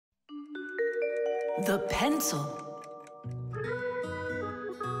The pencil.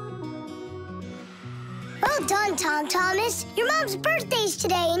 Well done, Tom Thomas. Your mom's birthday's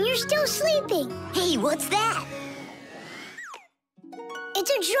today and you're still sleeping. Hey, what's that? It's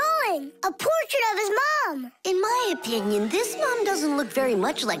a drawing, a portrait of his mom. In my opinion, this mom doesn't look very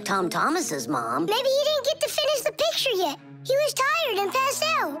much like Tom Thomas's mom. Maybe he didn't get to finish the picture yet. He was tired and passed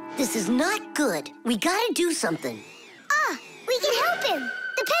out. This is not good. We gotta do something. Ah, we can help him.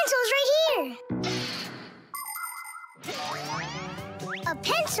 The pencil's right here. A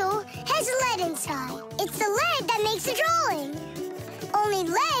pencil has lead inside. It's the lead that makes the drawing. Only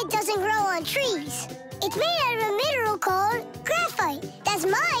lead doesn't grow on trees. It's made out of a mineral called graphite that's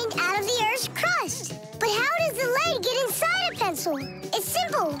mined out of the Earth's crust. But how does the lead get inside a pencil? It's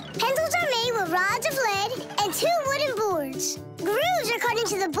simple. Pencils are made with rods of lead and 2 wooden boards. Grooves are cut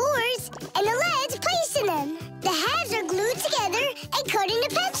into the boards and the lead's placed in them. The halves are glued together and cut into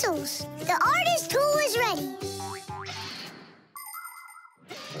pencils. The artist's tool is ready.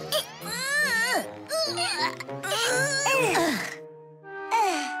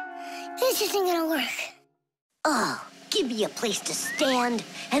 This isn't gonna work. Oh, give me a place to stand,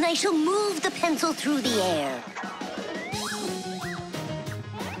 and I shall move the pencil through the air.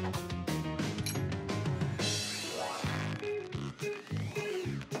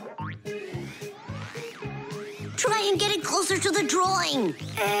 Try and get it closer to the drawing.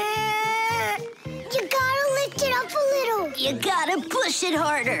 You gotta lift it up a little. You gotta push it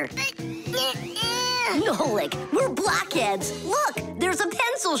harder. Nolik, we're blockheads. Look, there's a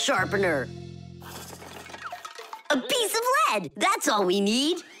pencil sharpener. A piece of lead. That's all we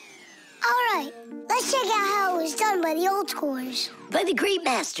need. All right, let's check out how it was done by the old schoolers. By the great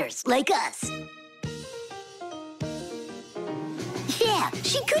masters, like us. Yeah,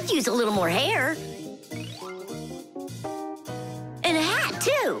 she could use a little more hair. And a hat,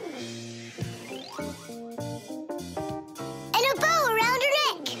 too. And a bow around her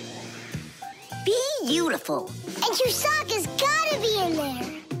neck. Beautiful. And your sock has gotta be in there.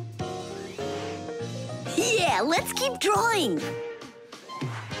 Yeah, let's keep drawing.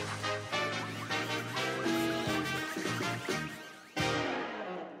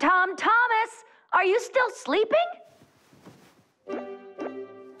 Tom Thomas, are you still sleeping?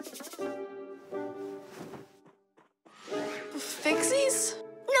 Fixies?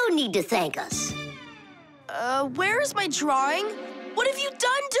 No need to thank us. Where's my drawing? What have you done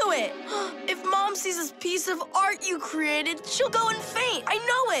to it? If Mom sees this piece of art you created, she'll go and faint. I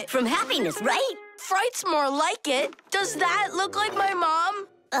know it. From happiness, right? Fright's more like it. Does that look like my mom?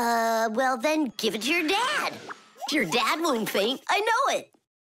 Well then give it to your dad. Your dad won't faint, I know it.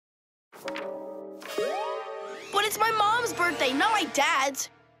 But it's my mom's birthday, not my dad's.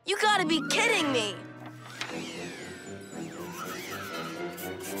 You gotta be kidding me.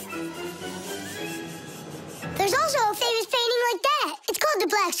 There's also a famous painting like that. It's called the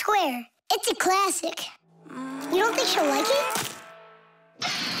Black Square. It's a classic. You don't think she'll like it?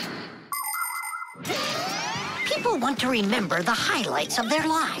 People want to remember the highlights of their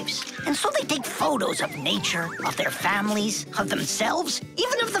lives. And so they take photos of nature, of their families, of themselves,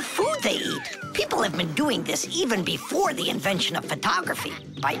 even of the food they eat. People have been doing this even before the invention of photography,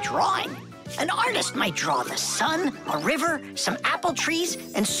 by drawing. An artist might draw the sun, a river, some apple trees,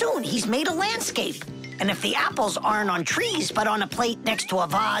 and soon he's made a landscape. And if the apples aren't on trees, but on a plate next to a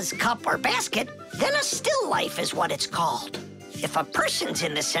vase, cup, or basket, then a still life is what it's called. If a person's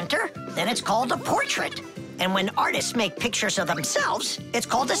in the center, then it's called a portrait. And when artists make pictures of themselves, it's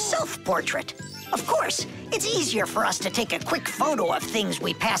called a self-portrait. Of course, it's easier for us to take a quick photo of things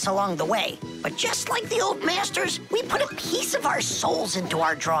we pass along the way. But just like the old masters, we put a piece of our souls into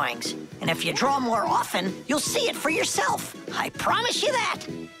our drawings. And if you draw more often, you'll see it for yourself. I promise you that.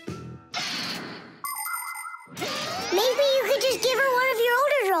 Maybe you could just give her one of your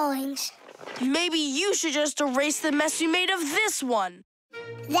older drawings. Maybe you should just erase the mess you made of this one.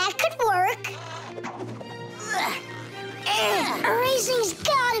 That could work. Erasing's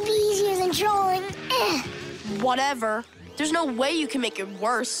gotta be easier than drawing. Whatever. There's no way you can make it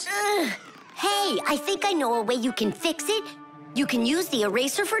worse. Hey, I think I know a way you can fix it. You can use the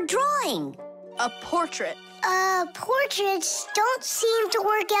eraser for drawing. A portrait. Portraits don't seem to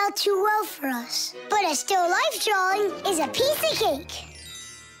work out too well for us. But a still life drawing is a piece of cake.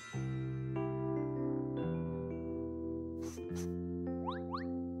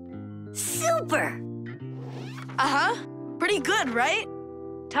 Super! Uh-huh. Pretty good, right?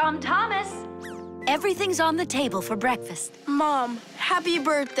 Tom Thomas, everything's on the table for breakfast. Mom, happy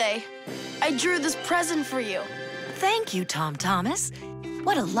birthday. I drew this present for you. Thank you, Tom Thomas.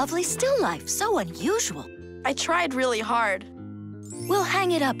 What a lovely still life, so unusual. I tried really hard. We'll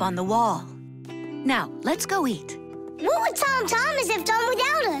hang it up on the wall. Now, let's go eat. What would Tom Thomas have done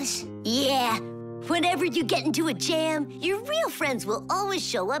without us? Yeah, whenever you get into a jam, your real friends will always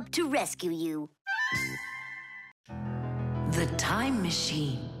show up to rescue you. The time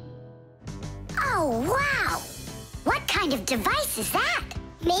machine. Oh, wow! What kind of device is that?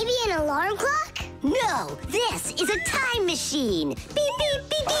 Maybe an alarm clock? No, this is a time machine. Beep, beep,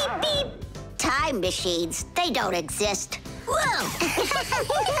 beep, beep, beep. Time machines, they don't exist. Whoa!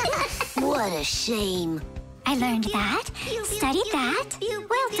 What a shame. I learned that, studied that.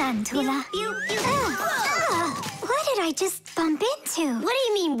 Well done, Tula. What did I just bump into? What do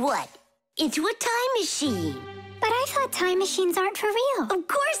you mean, what? Into a time machine. But I thought time machines aren't for real. Of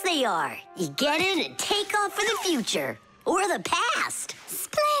course they are. You get in and take off for the future. Or the past.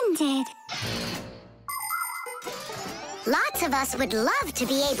 Splendid. Lots of us would love to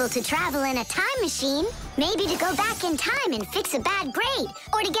be able to travel in a time machine. Maybe to go back in time and fix a bad grade,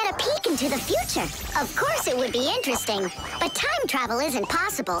 or to get a peek into the future. Of course it would be interesting, but time travel isn't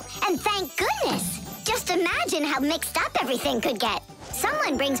possible, and thank goodness! Just imagine how mixed up everything could get.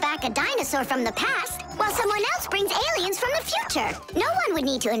 Someone brings back a dinosaur from the past, while someone else brings aliens from the future. No one would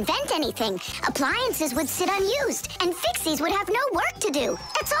need to invent anything. Appliances would sit unused, and Fixies would have no work to do.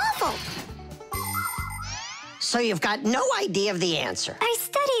 That's awful! So you've got no idea of the answer. I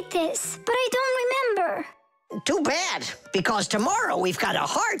studied this, but I don't remember. Too bad, because tomorrow we've got a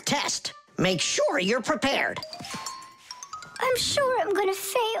hard test. Make sure you're prepared. I'm sure I'm gonna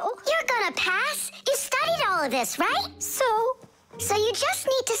fail. You're gonna pass? You studied all of this, right? So you just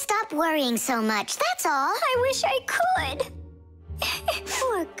need to stop worrying so much, that's all. I wish I could.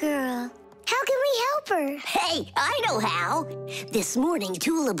 Poor girl. How can we help her? Hey, I know how. This morning,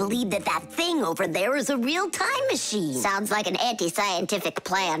 Tula believed that thing over there is a real time machine. Sounds like an anti-scientific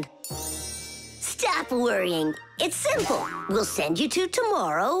plan. Stop worrying. It's simple. We'll send you to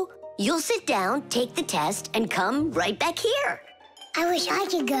tomorrow. You'll sit down, take the test, and come right back here. I wish I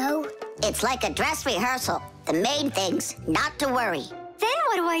could go. It's like a dress rehearsal. The main thing's not to worry. Then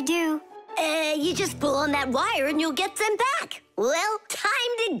what do I do? You just pull on that wire and you'll get them back. Well,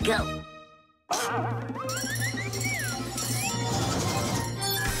 time to go.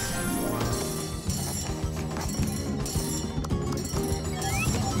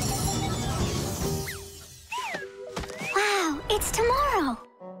 Wow, it's tomorrow.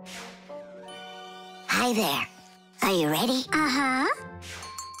 Hi there. Are you ready? Uh-huh.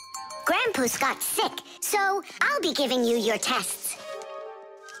 Grandpa's got sick, so I'll be giving you your tests.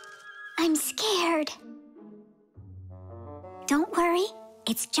 I'm scared. Don't worry,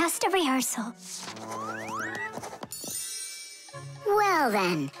 it's just a rehearsal. Well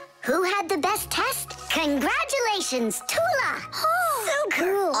then, who had the best test? Congratulations, Tula! Oh, so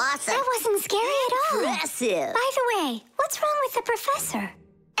cool. Awesome. that wasn't scary at all. Impressive. By the way, what's wrong with the professor?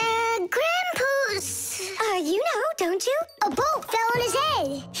 Grandpa's... You know, don't you? A bolt fell on his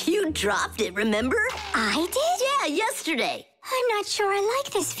head. You dropped it, remember? I did? Yeah, yesterday. I'm not sure I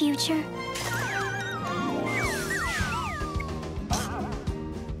like this future.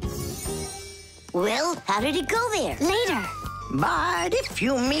 Well, how did it go there? Later. But if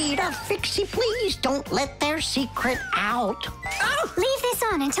you meet a Fixie, please don't let their secret out. Oh, leave this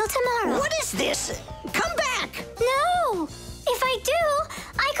on until tomorrow. What is this? Come back! No! If I do,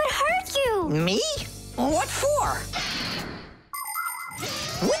 I could hurt you. Me? What for?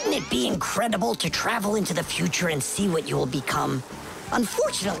 Wouldn't it be incredible to travel into the future and see what you will become?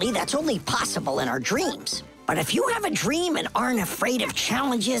 Unfortunately, that's only possible in our dreams. But if you have a dream and aren't afraid of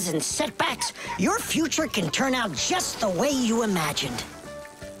challenges and setbacks, your future can turn out just the way you imagined.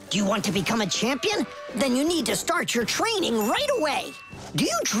 Do you want to become a champion? Then you need to start your training right away. Do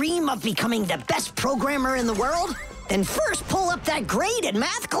you dream of becoming the best programmer in the world? Then first pull up that grade in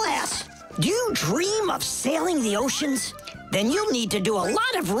math class. Do you dream of sailing the oceans? Then you'll need to do a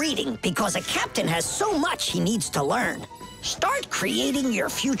lot of reading because a captain has so much he needs to learn. Start creating your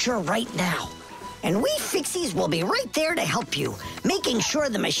future right now. And we Fixies will be right there to help you, making sure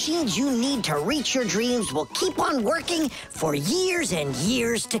the machines you need to reach your dreams will keep on working for years and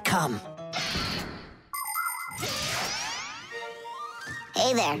years to come.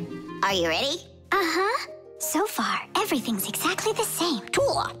 Hey there. Are you ready? Uh-huh. So far, everything's exactly the same.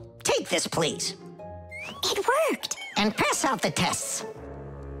 Tula, take this, please. It worked. And pass out the tests.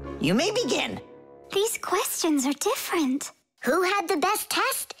 You may begin. These questions are different. Who had the best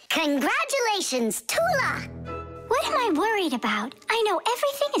test? Congratulations, Tula! What am I worried about? I know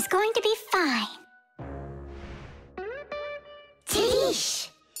everything is going to be fine. Tish!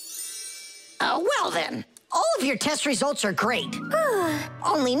 Well then, all of your test results are great.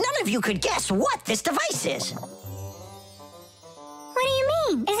 Only none of you could guess what this device is. What do you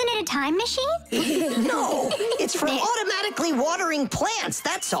mean? Isn't it a time machine? No, it's for automatically watering plants,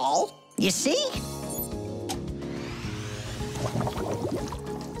 that's all. You see?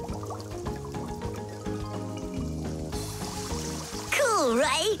 Cool,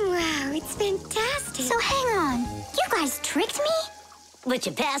 right? Wow, it's fantastic. So hang on, you guys tricked me? But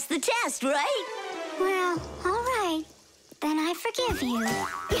you passed the test, right? Well, all right. Then I forgive you.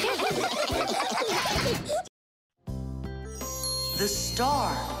 The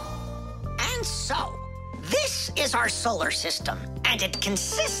star. And so, this is our solar system, and it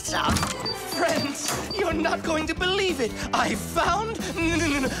consists of... Friends, you're not going to believe it. I found...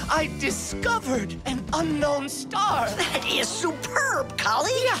 No. I discovered an unknown star. That is superb, Collie.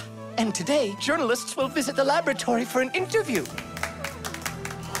 Yeah. And today, journalists will visit the laboratory for an interview.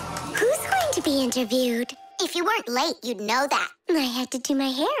 Who's going to be interviewed? If you weren't late, you'd know that. I had to do my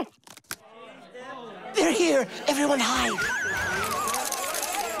hair. They're here. Everyone hide.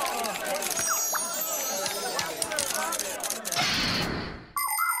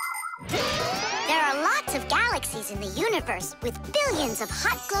 There are lots of galaxies in the universe with billions of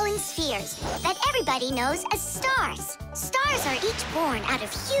hot glowing spheres that everybody knows as stars. Stars are each born out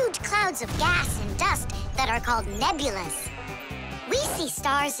of huge clouds of gas and dust that are called nebulas. We see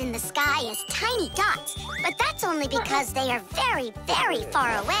stars in the sky as tiny dots, but that's only because they are very, very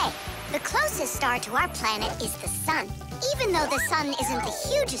far away. The closest star to our planet is the sun. Even though the sun isn't the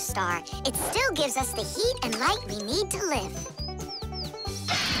hugest star, it still gives us the heat and light we need to live.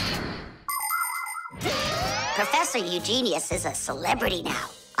 Professor Eugenius is a celebrity now,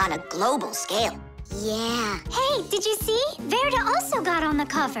 on a global scale. Yeah. Hey, did you see? Verda also got on the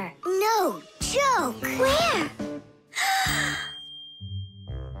cover. No joke. Where?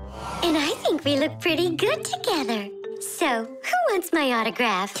 And I think we look pretty good together. So, who wants my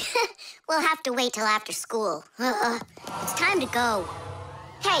autograph? We'll have to wait till after school. It's time to go.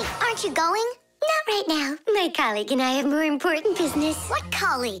 Hey, aren't you going? Not right now. My colleague and I have more important business. What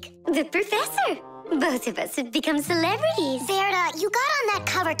colleague? The professor. Both of us have become celebrities. Verda, you got on that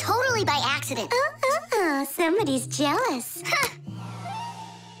cover totally by accident. Somebody's jealous.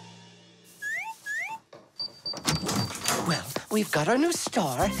 Well, we've got our new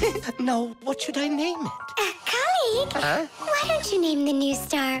star. Now, what should I name it? Colleague, Huh? why don't you name the new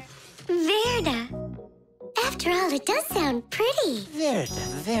star Verda? After all, it does sound pretty.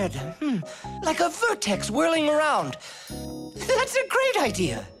 Verda. Like a vertex whirling around. That's a great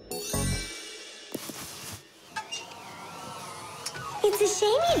idea. It's a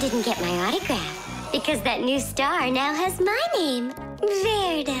shame you didn't get my autograph, because that new star now has my name,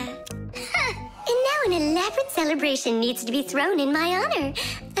 Verda. And now an elaborate celebration needs to be thrown in my honor.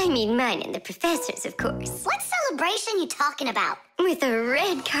 I mean, mine and the professor's, of course. What celebration you talking about? With a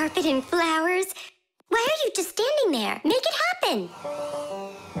red carpet and flowers. Why are you just standing there? Make it happen.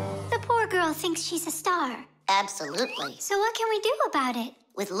 The poor girl thinks she's a star. Absolutely. So what can we do about it?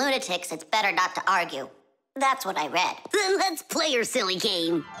 With lunatics, it's better not to argue. That's what I read. Then let's play your silly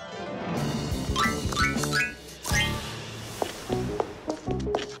game.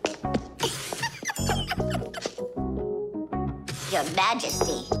 Your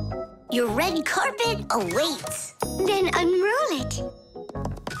Majesty, your red carpet awaits. Then unroll it.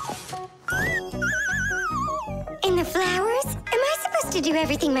 And the flowers? Am I supposed to do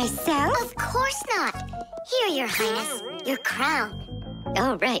everything myself? Of course not. Here, Your Highness, your crown.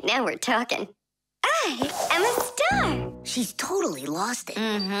 All right, now we're talking. I am a star. She's totally lost it.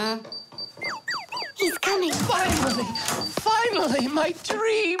 He's coming. Finally, my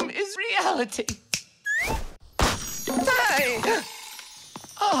dream is reality. Hey!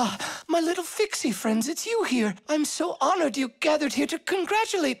 My little Fixie friends, it's you here. I'm so honored you gathered here to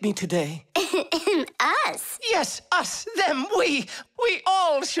congratulate me today. Us? Yes, us, them, we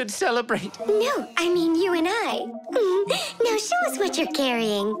all should celebrate. No, I mean you and I. Now show us what you're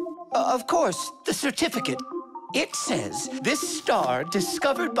carrying. Of course, the certificate. It says, this star,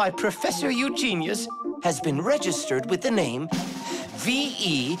 discovered by Professor Eugenius, has been registered with the name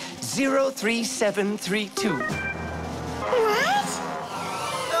VE 03732. What?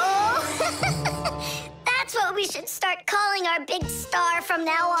 Oh, that's what we should start calling our big star from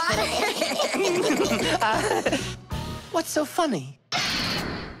now on. What's so funny?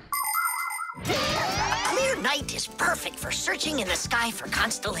 A clear night is perfect for searching in the sky for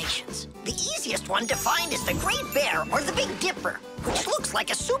constellations. The easiest one to find is the Great Bear or the Big Dipper, which looks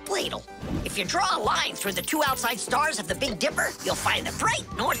like a soup ladle. If you draw a line through the two outside stars of the Big Dipper, you'll find the bright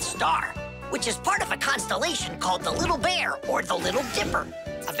North Star, which is part of a constellation called the Little Bear or the Little Dipper.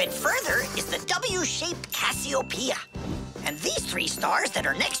 A bit further is the W-shaped Cassiopeia. And these 3 stars that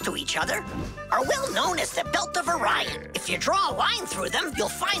are next to each other are well known as the Belt of Orion. If you draw a line through them, you'll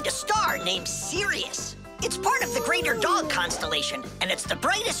find a star named Sirius. It's part of the Greater Dog constellation, and it's the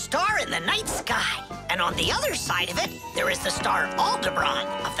brightest star in the night sky. And on the other side of it, there is the star Aldebaran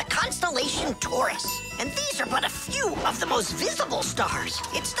of the constellation Taurus. And these are but a few of the most visible stars.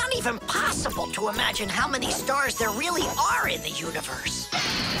 It's not even possible to imagine how many stars there really are in the universe.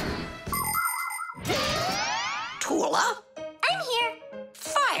 Tula? I'm here.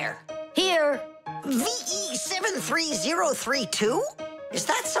 Fire. Here. VE73032? Is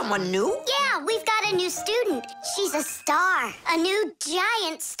that someone new? Yeah, we've got a new student. She's a star. A new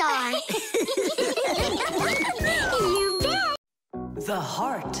giant star. You bet. The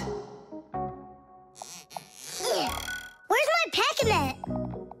heart. Where's my packing-mat?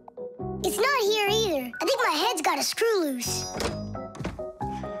 It's not here either. I think my head's got a screw loose.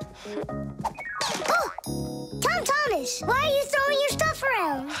 Oh! Tom Thomas, why are you throwing your stuff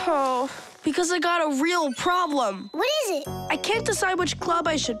around? Oh, because I got a real problem. What is it? I can't decide which club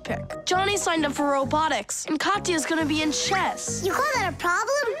I should pick. Johnny signed up for robotics, and Katya's gonna be in chess. You call that a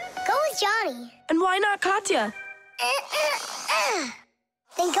problem? Go with Johnny. And why not Katya?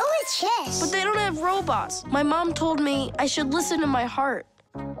 Then go with chess. But they don't have robots. My mom told me I should listen to my heart.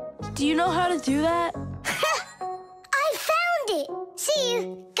 Do you know how to do that? I found it. See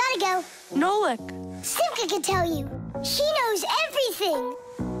you. Gotta go. Nolik. Simka can tell you. She knows everything.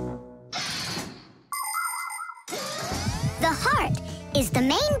 The heart is the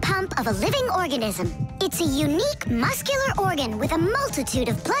main pump of a living organism. It's a unique muscular organ with a multitude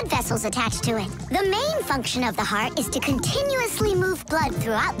of blood vessels attached to it. The main function of the heart is to continuously move blood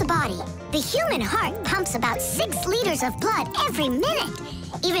throughout the body. The human heart pumps about 6 liters of blood every minute,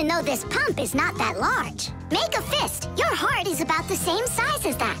 even though this pump is not that large. Make a fist. Your heart is about the same size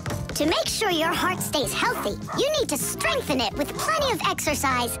as that. To make sure your heart stays healthy, you need to strengthen it with plenty of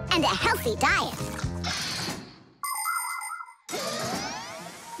exercise and a healthy diet.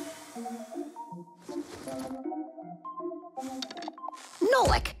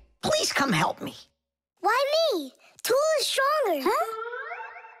 Nolik, please come help me. Why me? Tool is stronger. Huh?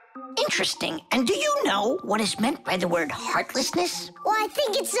 Interesting. And do you know what is meant by the word heartlessness? Well, I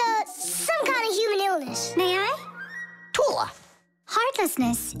think it's some kind of human illness. May I? Tula.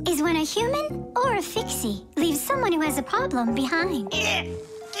 Heartlessness is when a human or a fixie leaves someone who has a problem behind.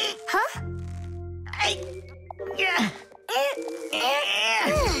 Huh?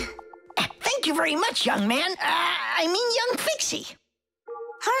 Thank you very much, young man. I mean, young fixie.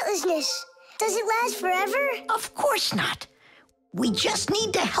 Heartlessness. Does it last forever? Of course not. We just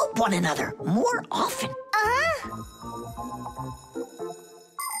need to help one another more often. Uh-huh.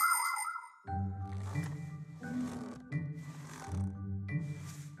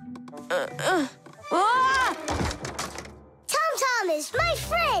 Tom Thomas, my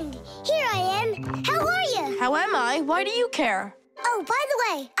friend. Here I am. How are you? How am I? Why do you care? Oh, by the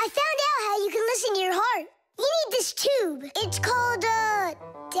way, I found out how you can listen to your heart. You need this tube. It's called a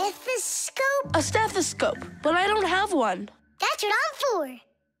stethoscope. A stethoscope, but I don't have one. That's what I'm for.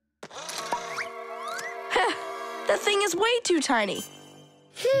 That thing is way too tiny.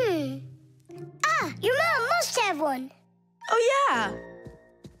 Ah, your mom must have one. Oh, yeah.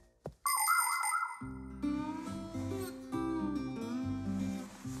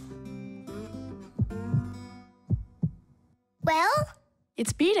 Well?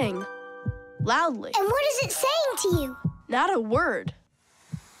 It's beating. Loudly. And what is it saying to you? Not a word.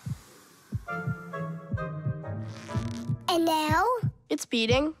 And now? It's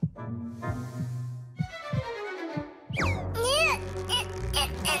beating.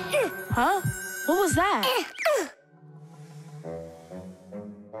 Huh? What was that?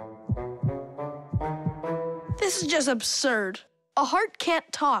 This is just absurd. A heart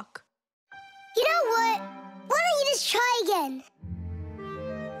can't talk. You know what? Why don't you just try again?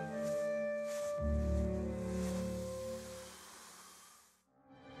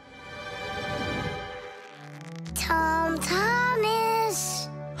 Tom Thomas.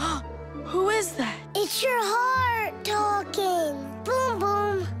 Who is that? It's your heart talking. Boom,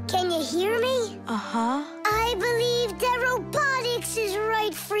 boom. Can you hear me? Uh-huh. I believe that robotics is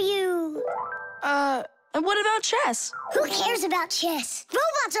right for you. And what about chess? Who cares about chess?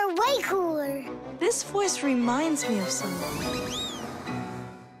 Robots are way cooler. This voice reminds me of someone.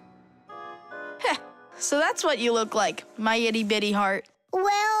 Heh, so that's what you look like, my itty-bitty heart. Well,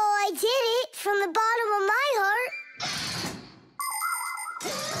 I did it from the bottom of my heart.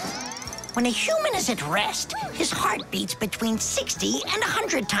 When a human is at rest, his heart beats between 60 and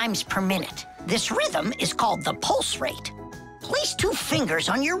 100 times per minute. This rhythm is called the pulse rate. Place 2 fingers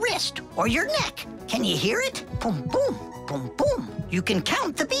on your wrist or your neck. Can you hear it? Boom, boom, boom, boom. You can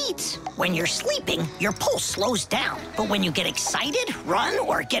count the beats. When you're sleeping, your pulse slows down. But when you get excited, run,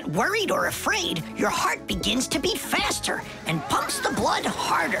 or get worried or afraid, your heart begins to beat faster and pumps the blood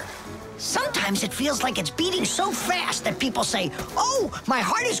harder. Sometimes it feels like it's beating so fast that people say, "Oh, my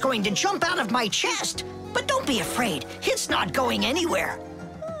heart is going to jump out of my chest." But don't be afraid, it's not going anywhere.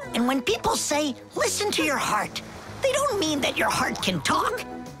 And when people say, "Listen to your heart," they don't mean that your heart can talk.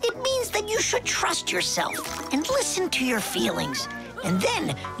 It means that you should trust yourself and listen to your feelings. And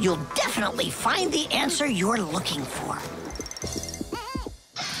then you'll definitely find the answer you're looking for.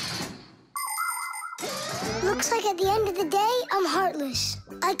 Looks like at the end of the day, I'm heartless.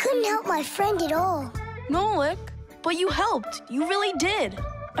 I couldn't help my friend at all. Nolik, but you helped. You really did.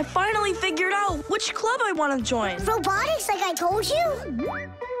 I finally figured out which club I want to join. Robotics, like I told you?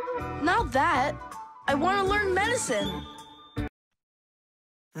 Not that. I want to learn medicine.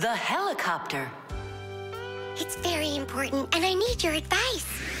 The helicopter. It's very important, and I need your advice.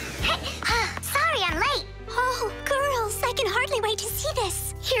 Sorry, I'm late. Oh, girls, I can hardly wait to see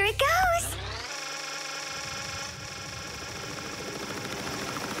this. Here it goes.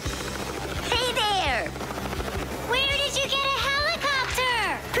 Hey there! Where did you get a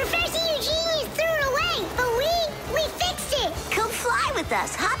helicopter? Professor Eugenius threw it away, but we fixed it. Come fly with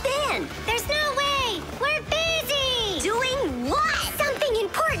us. Hop in. There's no way. We're busy. Doing what? Something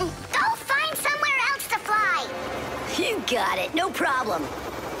important. Go find somewhere else to fly. You got it. No problem.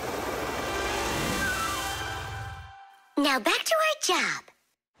 Now back to our job.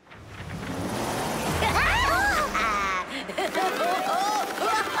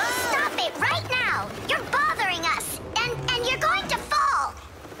 Stop it right now. You're bothering us. And you're going to fall.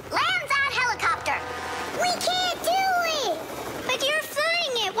 Land that helicopter. We can't do it. But you're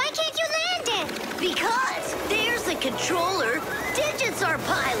flying it. Why can't you land it? Because there's the controller. Digit's our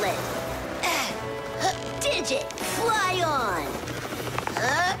pilot. Digit, fly on.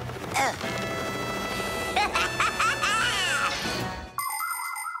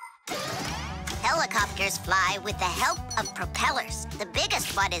 Helicopters fly with the help of propellers. The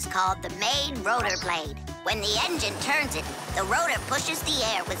biggest one is called the main rotor blade. When the engine turns it, the rotor pushes the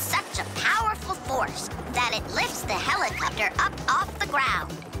air with such a powerful force that it lifts the helicopter up off the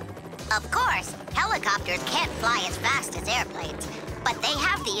ground. Of course, helicopters can't fly as fast as airplanes, but they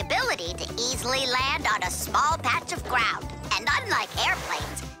have the ability to easily land on a small patch of ground. And unlike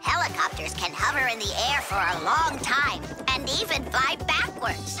airplanes, helicopters can hover in the air for a long time and even fly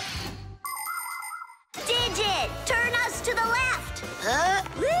backwards. Digit, turn us to the left. No!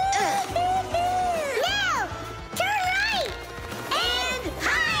 Turn right! And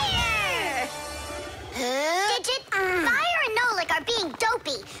higher! Digit, Fire and Nolik are being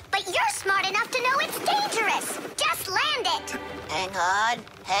dopey, but you're smart enough to know it's dangerous. Just land it.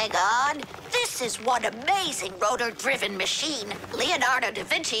 Hang on. This is one amazing rotor-driven machine. Leonardo da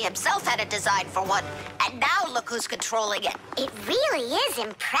Vinci himself had a design for one, and now look who's controlling it. It really is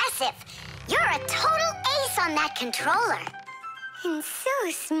impressive. You're a total ace on that controller. And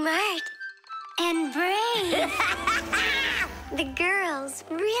so smart. And brave. The girls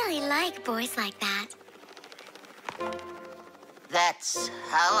really like boys like that. That's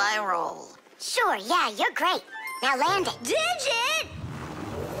how I roll. Sure, yeah, you're great. Now land it. Digit!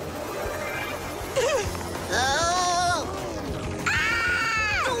 Oh!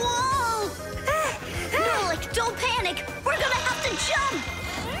 The wall! Nolik, don't panic. We're gonna have to jump.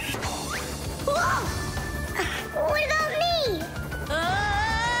 Whoa! What about me?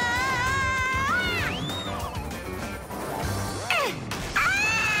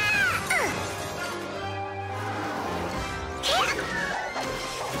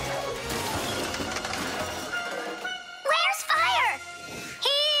 Where's Fire?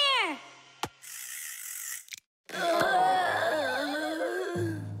 Here!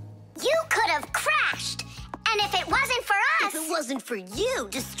 You could have crashed. And if it wasn't for us... If it wasn't for you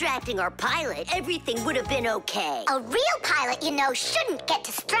distracting our pilot, everything would have been okay. A real pilot, you know, shouldn't get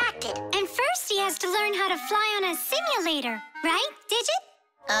distracted. And first he has to learn how to fly on a simulator, right, Digit?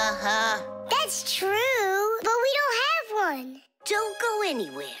 Uh-huh. That's true, but we don't have one. Don't go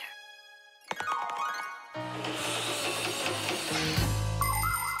anywhere.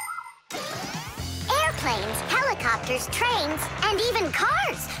 Airplanes, helicopters, trains, and even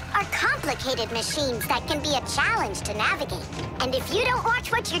cars are complicated machines that can be a challenge to navigate. And if you don't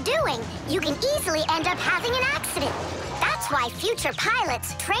watch what you're doing, you can easily end up having an accident. That's why future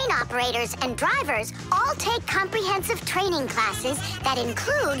pilots, train operators, and drivers all take comprehensive training classes that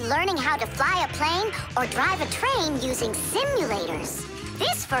include learning how to fly a plane or drive a train using simulators.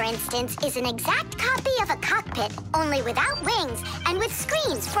 This, for instance, is an exact copy of a cockpit, only without wings and with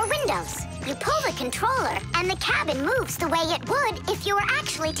screens for windows. You pull the controller, and the cabin moves the way it would if you were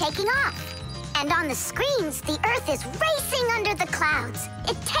actually taking off. And on the screens, the Earth is racing under the clouds.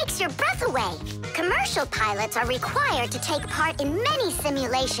 It takes your breath away. Commercial pilots are required to take part in many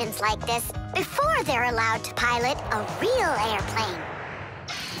simulations like this before they're allowed to pilot a real airplane.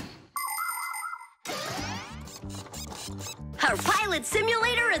 Our pilot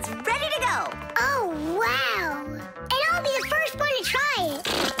simulator is ready to go. Oh, wow! And I'll be the first one to try it.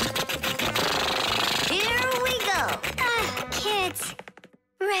 Here we go. Kids.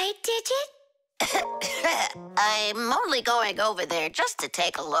 Right, Digit? I'm only going over there just to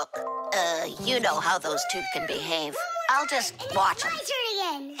take a look. You know how those two can behave. I'll just watch them. My turn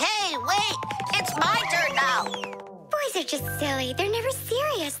again. Hey, wait! It's my turn now! Boys are just silly. They're never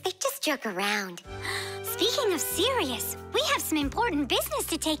serious. They just joke around. Speaking of serious, we have some important business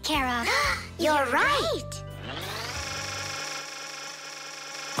to take care of. You're right.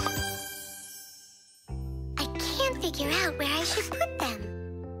 I can't figure out where I should put them.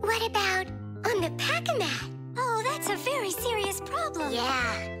 What about on the pack-a-mat? Oh, that's a very serious problem.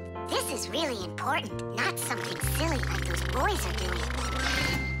 Yeah, this is really important, not something silly like those boys are doing.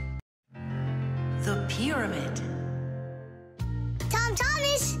 The pyramid. Tom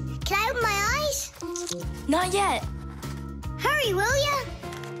Thomas, can I open my eyes? Not yet. Hurry, will ya?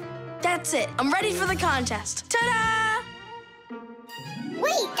 That's it. I'm ready for the contest. Ta-da!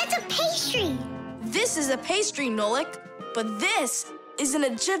 Wait, that's a pastry. This is a pastry, Nolik, but this is an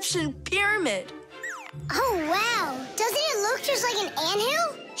Egyptian pyramid. Oh, wow. Doesn't it look just like an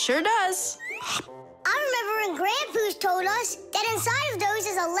anthill? Sure does. I remember when Grandpa's told us that inside of those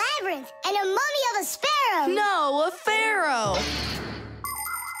is a labyrinth and a mummy of a sparrow. No, a pharaoh.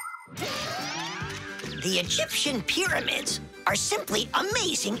 The Egyptian pyramids are simply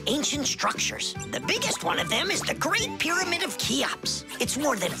amazing ancient structures. The biggest one of them is the Great Pyramid of Cheops. It's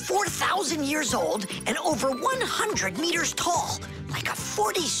more than 4,000 years old and over 100 meters tall, like a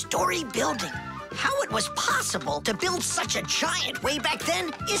 40-story building. How it was possible to build such a giant way back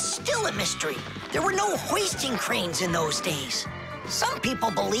then is still a mystery. There were no hoisting cranes in those days. Some people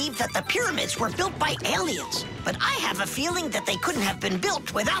believe that the pyramids were built by aliens, but I have a feeling that they couldn't have been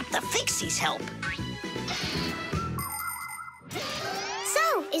built without the Fixies' help.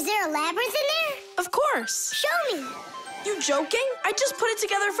 So, is there a labyrinth in there? Of course. Show me. You joking? I just put it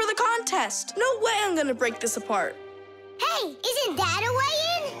together for the contest. No way I'm gonna break this apart. Hey, isn't that a way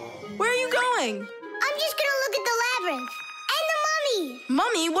in? Where are you going? I'm just gonna look at the labyrinth. And the mummy.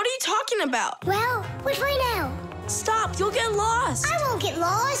 Mummy, what are you talking about? Well, which way now? Stop, you'll get lost. I won't get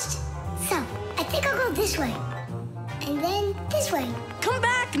lost. So, I think I'll go this way. And then this way. Come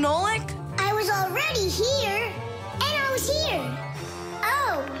back, Nolik. I was already here. And I was here.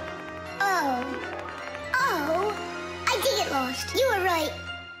 Oh. I did get lost. You were right.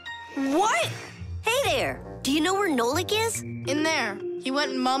 What? Hey there. Do you know where Nolik is? In there. He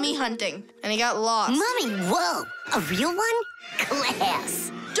went mummy hunting, and he got lost. Mummy, whoa. A real one?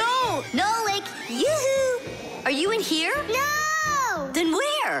 Class. Don't! Nolik, yoo-hoo. Are you in here? No! Then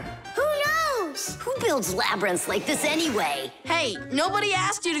where? Who knows? Who builds labyrinths like this anyway? Hey, nobody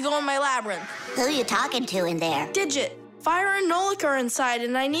asked you to go in my labyrinth. Who you talking to in there? Digit, Fire and Nolik are inside,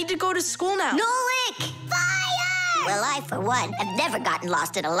 and I need to go to school now. Nolik! Fire! Well, I, for one, have never gotten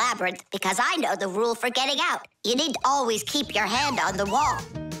lost in a labyrinth because I know the rule for getting out. You need to always keep your hand on the wall.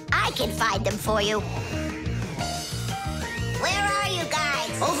 I can find them for you. Where are you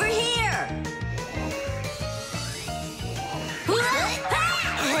guys? Over here!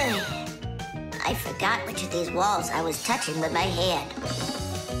 I forgot which of these walls I was touching with my hand.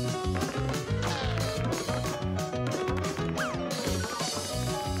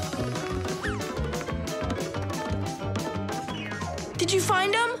 Did you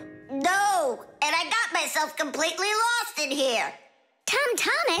find them? No, and I got myself completely lost in here. Tom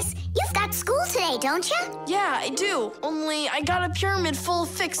Thomas, you've got school today, don't you? Yeah, I do. Only I got a pyramid full of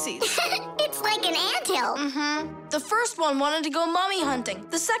Fixies. It's like an anthill. Mm-hmm. The first one wanted to go mummy hunting.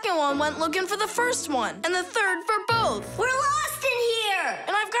 The second one went looking for the first one. And the third for both. We're lost in here!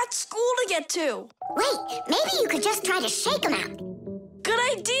 And I've got school to get to. Wait, maybe you could just try to shake them out. Good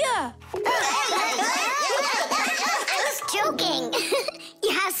idea. I was joking.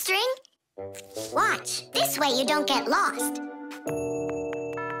 You have string? Watch. This way you don't get lost.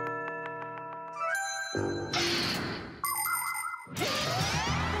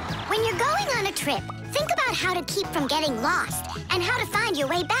 When you're going on a trip, think about how to keep from getting lost and how to find your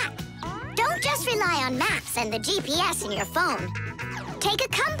way back. Don't just rely on maps and the GPS in your phone. Take a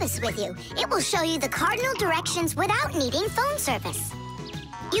compass with you. It will show you the cardinal directions without needing phone service.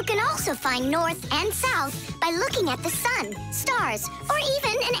 You can also find north and south by looking at the sun, stars, or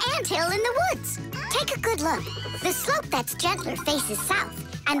even an anthill in the woods. Take a good look. The slope that's gentler faces south,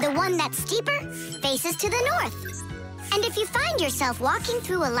 and the one that's steeper faces to the north. And if you find yourself walking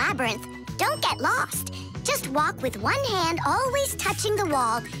through a labyrinth, don't get lost. Just walk with one hand always touching the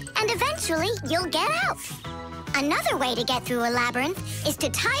wall, and eventually you'll get out. Another way to get through a labyrinth is to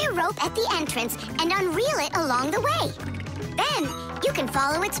tie a rope at the entrance and unreel it along the way. Then you can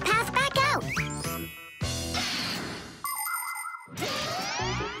follow its path back out.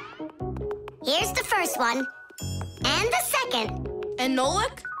 Here's the first one. And the second. And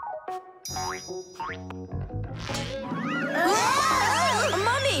Nolik?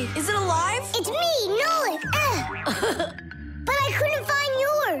 Mommy, is it alive? It's me, Nolik. But I couldn't find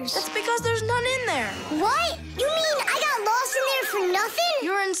yours. That's because there's none in there. What? You mean I got lost in there for nothing?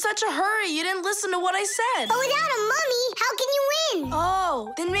 You were in such a hurry, you didn't listen to what I said. But without a mummy, how can you win?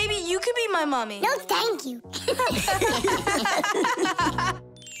 Oh, then maybe you could be my mummy. No, thank you.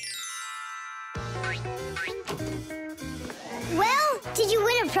 Well, did you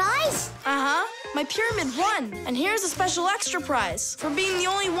win a prize? Uh-huh. My pyramid won. And here's a special extra prize for being the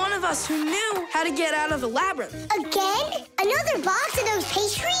only one of us who knew how to get out of the labyrinth. Again? Another box of those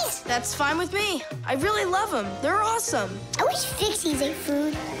pastries? That's fine with me. I really love them. They're awesome. I wish Fixies ate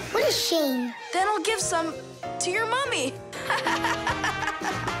food. What a shame. Then I'll give some to your mummy.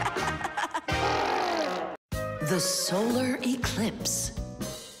 The Solar Eclipse.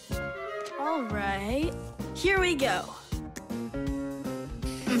 All right. Here we go.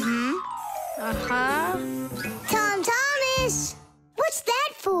 Uh-huh. Tom Thomas! What's that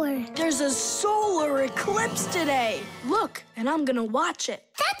for? There's a solar eclipse today. Look, and I'm gonna watch it.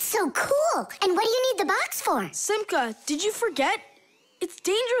 That's so cool. And what do you need the box for? Simka, did you forget? It's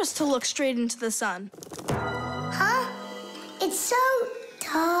dangerous to look straight into the sun. Huh? It's so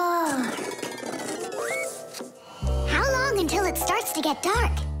dark. How long until it starts to get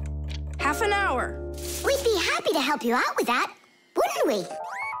dark? Half an hour. We'd be happy to help you out with that, wouldn't we?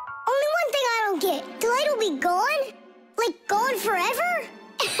 Only one thing I don't get. The light will be gone? Like, gone forever?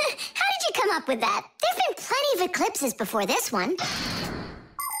 How did you come up with that? There've been plenty of eclipses before this one.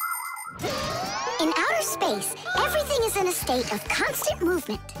 In outer space, everything is in a state of constant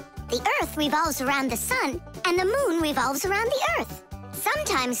movement. The Earth revolves around the sun, and the moon revolves around the Earth.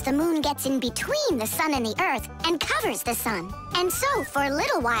 Sometimes the moon gets in between the sun and the Earth and covers the sun. And so, for a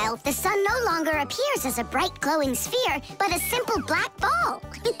little while, the sun no longer appears as a bright glowing sphere, but a simple black ball.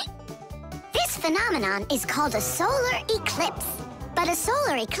 This phenomenon is called a solar eclipse. But a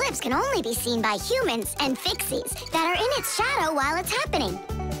solar eclipse can only be seen by humans and Fixies that are in its shadow while it's happening.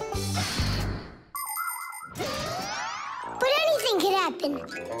 But anything can happen.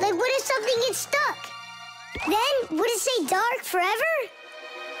 Like, what if something gets stuck? Then, would it stay dark forever?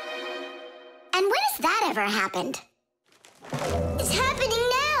 And when has that ever happened? It's happening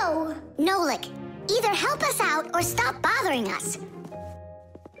now! Nolik, either help us out or stop bothering us.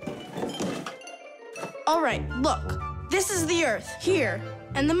 All right, look. This is the Earth, here,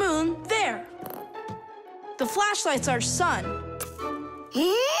 and the moon, there. The flashlight's our sun.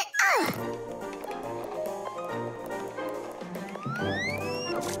 You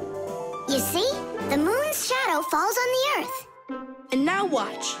see? The moon's shadow falls on the Earth. And now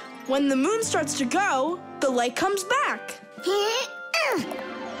watch. When the moon starts to go, the light comes back. Did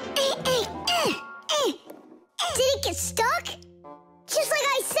it get stuck? Just like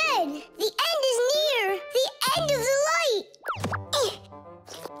I said, the end is near. The end of the light.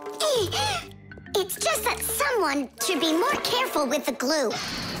 It's just that someone should be more careful with the glue.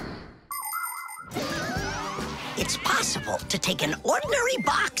 It's possible to take an ordinary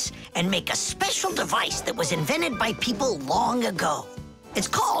box and make a special device that was invented by people long ago. It's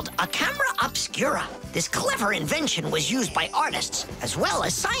called a camera obscura. This clever invention was used by artists as well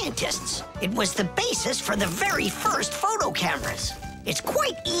as scientists. It was the basis for the very first photo cameras. It's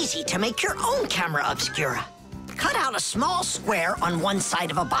quite easy to make your own camera obscura. Cut out a small square on one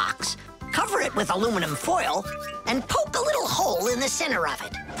side of a box, cover it with aluminum foil, and poke a little hole in the center of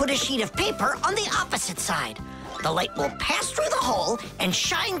it. Put a sheet of paper on the opposite side. The light will pass through the hole and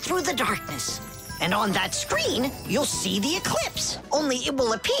shine through the darkness. And on that screen, you'll see the eclipse, only it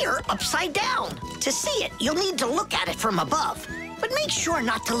will appear upside down. To see it, you'll need to look at it from above, but make sure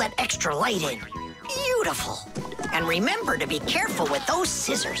not to let extra light in. Beautiful. And remember to be careful with those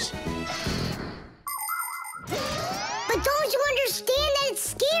scissors. But don't you understand that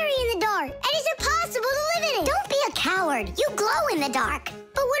it's scary in the dark? And it's impossible to live in it? Don't be a coward. You glow in the dark.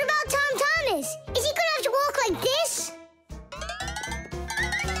 But what about Tom Thomas? Is he gonna have to walk like this?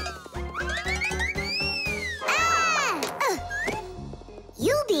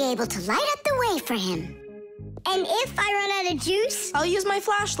 You you'll be able to light up the way for him. And if I run out of juice? I'll use my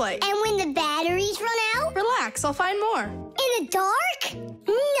flashlight. And when the batteries run out? Relax, I'll find more. In the dark?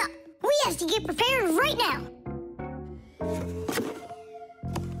 No, we have to get prepared right now.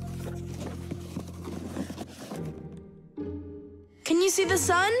 Can you see the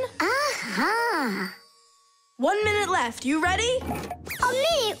sun? Uh-huh. 1 minute left. You ready? A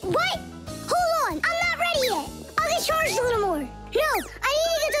minute? What? Hold on, I'm not ready yet. I'll get charged a little more. No, I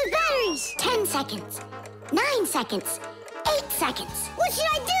need to get those batteries. 10 seconds. 9 seconds. 8 seconds. What should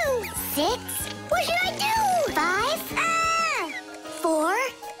I do? 6. What should I do? 5. 4.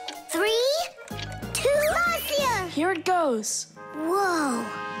 3. 2. Marcia! Here it goes. Whoa.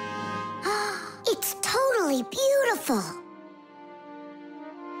 It's totally beautiful.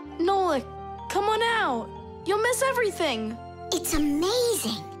 Nolik, come on out. You'll miss everything. It's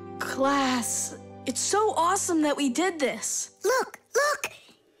amazing. Class, it's so awesome that we did this. Look, look.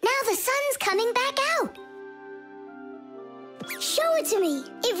 Now the sun's coming back out. Show it to me.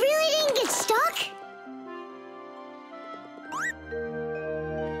 It really didn't get stuck?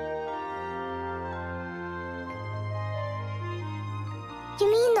 You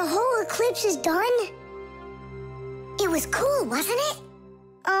mean the whole eclipse is done? It was cool, wasn't it?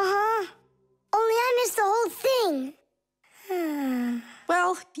 Uh-huh. Only I missed the whole thing.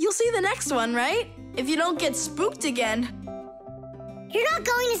 Well, you'll see the next one, right? If you don't get spooked again. You're not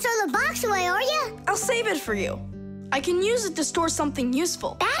going to throw the box away, are you? I'll save it for you. I can use it to store something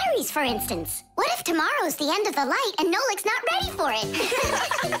useful. Batteries, for instance. What if tomorrow's the end of the light and Nolik's not ready for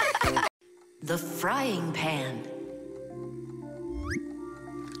it? The frying pan.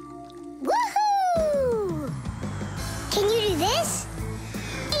 Woohoo! Can you do this?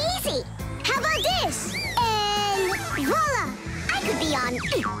 Easy! How about this? And voila! I could be on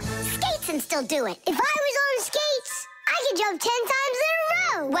skates and still do it. If I was on skates, I could jump 10 times in a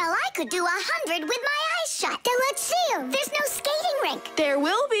row. Well, I could do 100 with my eyes shut. Then let's see them. There's no skating rink. There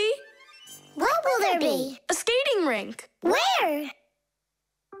will be. What will there be? A skating rink. Where? In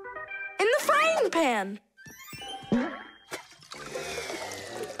the frying pan.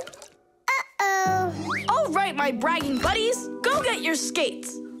 Uh-oh. All right, my bragging buddies, go get your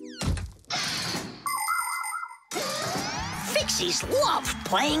skates. Fixies love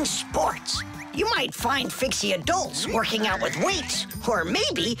playing sports. You might find Fixie adults working out with weights, or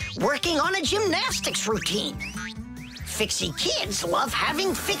maybe working on a gymnastics routine. Fixie kids love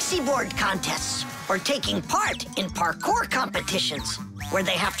having Fixie board contests, or taking part in parkour competitions, where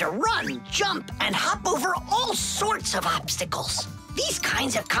they have to run, jump, and hop over all sorts of obstacles. These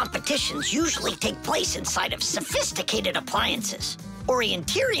kinds of competitions usually take place inside of sophisticated appliances.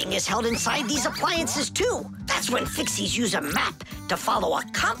 Orienteering is held inside these appliances too. That's when Fixies use a map to follow a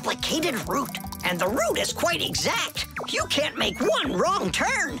complicated route. And the route is quite exact. You can't make one wrong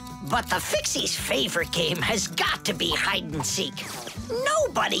turn. But the Fixies' favorite game has got to be hide and seek.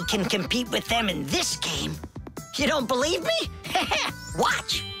 Nobody can compete with them in this game. You don't believe me?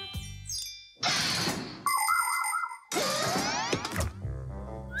 Watch.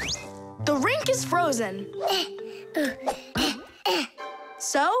 The rink is frozen.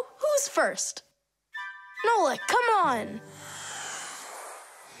 So, who's first? Nolik, come on.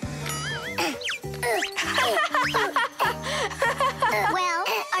 Well,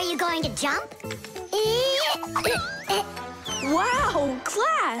 are you going to jump? Wow,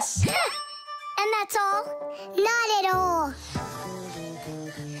 class. And that's all? Not at all.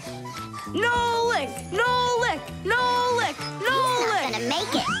 Nolik, Nolik, Nolik, He's Nolik. not gonna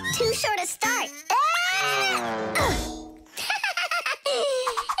make it. Too short a start.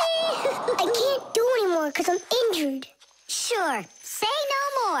 I can't do anymore because I'm injured. Sure, say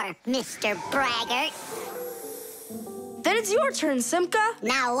no more, Mr. Braggart. Then it's your turn, Simka.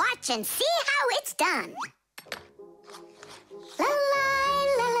 Now watch and see how it's done. La la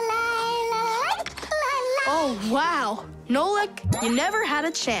la la la la la la. Oh, wow. Nolik, you never had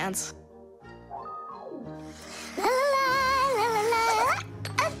a chance. La la la la la la.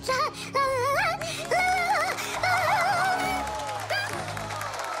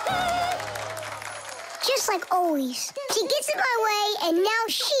 Just like always. She gets in my way, and now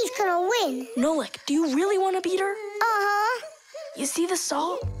she's gonna win. Nolik, do you really want to beat her? Uh-huh. You see the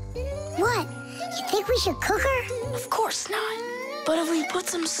salt? What? You think we should cook her? Of course not. But if we put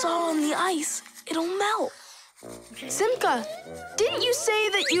some salt on the ice, it'll melt. Simka, didn't you say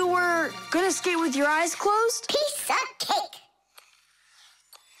that you were gonna skate with your eyes closed? Piece of cake.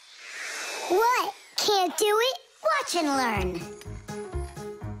 What? Can't do it? Watch and learn.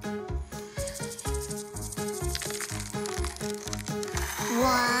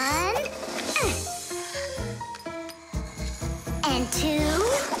 One. And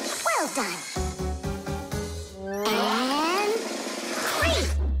two. Well done. And 3.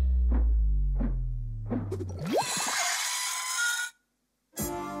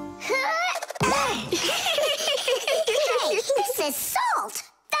 Hey, this is salt.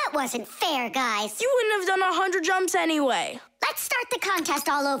 That wasn't fair, guys. You wouldn't have done 100 jumps anyway. Let's start the contest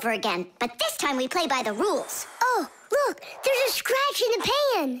all over again, but this time we play by the rules. Oh, look, there's a scratch in the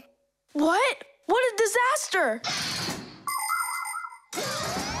pan. What? What a disaster!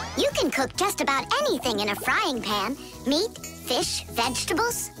 You can cook just about anything in a frying pan. Meat, fish,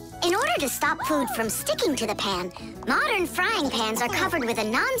 vegetables. In order to stop food from sticking to the pan, modern frying pans are covered with a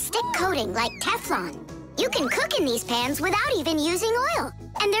non-stick coating like Teflon. You can cook in these pans without even using oil,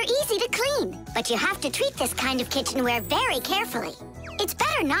 and they're easy to clean. But you have to treat this kind of kitchenware very carefully. It's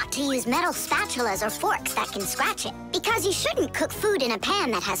better not to use metal spatulas or forks that can scratch it, because you shouldn't cook food in a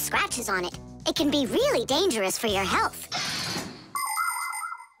pan that has scratches on it. It can be really dangerous for your health.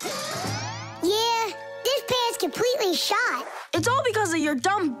 Yeah, this pan's completely shot. It's all because of your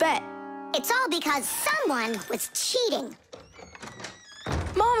dumb bet. It's all because someone was cheating.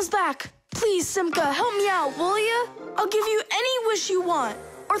 Mom's back. Please, Simka, help me out, will you? I'll give you any wish you want.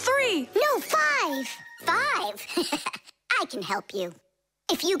 Or 3. No, 5. 5? I can help you.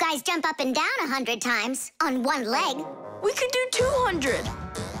 If you guys jump up and down 100 times on one leg, we could do 200.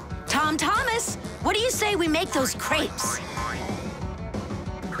 Tom Thomas, what do you say we make those crepes?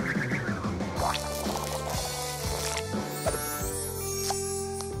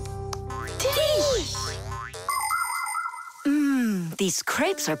 These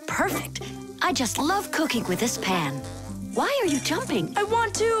crepes are perfect. I just love cooking with this pan. Why are you jumping? I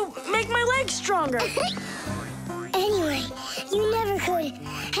want to make my legs stronger. Anyway, you never could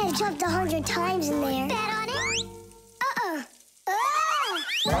have jumped 100 times in there. Bet on it?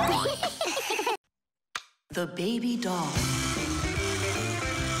 The baby doll.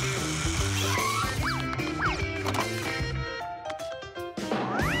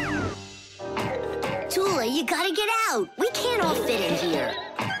 Tula, you gotta get out. We can't all fit in here.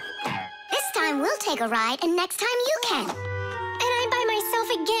 This time we'll take a ride, and next time you can. And I'm by myself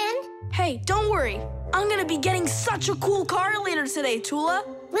again? Hey, don't worry. I'm gonna be getting such a cool car later today, Tula.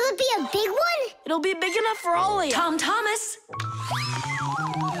 Will it be a big one? It'll be big enough for all of you. Tom Thomas!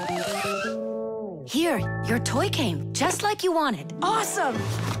 Here, your toy came, just like you wanted. Awesome!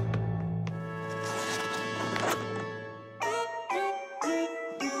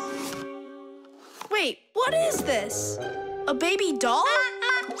 Wait, what is this? A baby doll?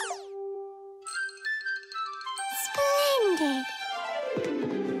 Splendid.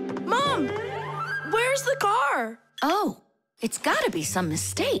 Mom, where's the car? Oh, it's gotta be some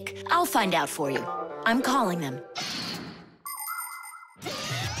mistake. I'll find out for you. I'm calling them.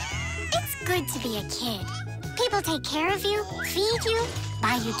 It's good to be a kid. People take care of you, feed you,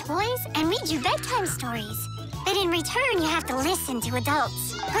 buy you toys, and read you bedtime stories. But in return, you have to listen to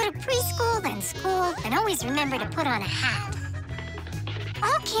adults. Go to preschool, then school, and always remember to put on a hat.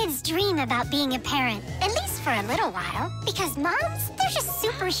 All kids dream about being a parent, at least for a little while, because moms, they're just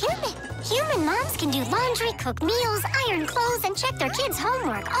superhuman. Human moms can do laundry, cook meals, iron clothes, and check their kids'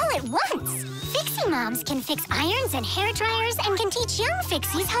 homework all at once. Fixie moms can fix irons and hair dryers and can teach young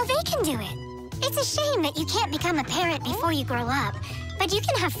Fixies how they can do it. It's a shame that you can't become a parent before you grow up, but you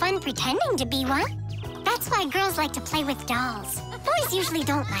can have fun pretending to be one. That's why girls like to play with dolls. Boys usually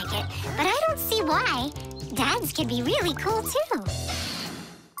don't like it, but I don't see why. Dads can be really cool, too.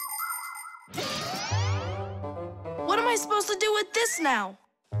 What am I supposed to do with this now?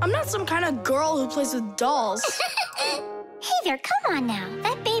 I'm not some kind of girl who plays with dolls. Hey there, come on now.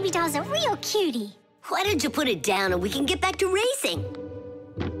 That baby doll's a real cutie. Why don't you put it down and we can get back to racing?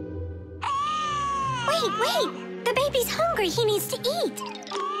 Wait. The baby's hungry. He needs to eat.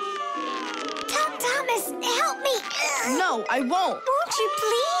 Tom Thomas, help me. No, I won't. Won't you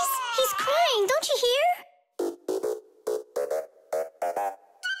please? He's crying. Don't you hear?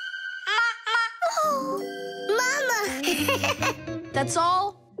 Oh, Mama. That's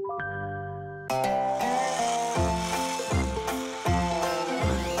all?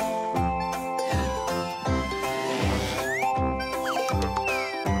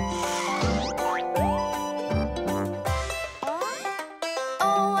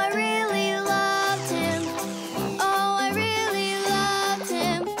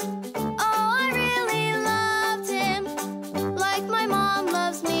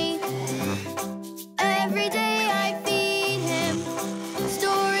 Every day I feed him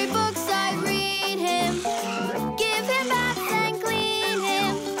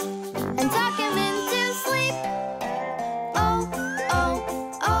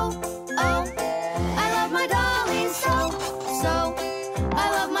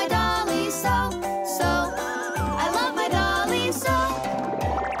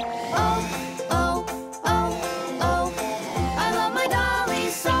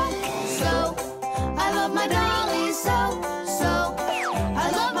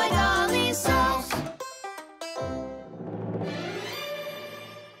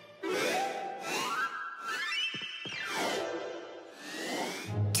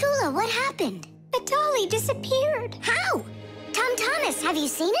happened? The dolly disappeared. How? Tom Thomas, have you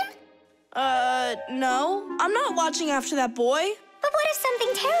seen him? No. I'm not watching after that boy. But what if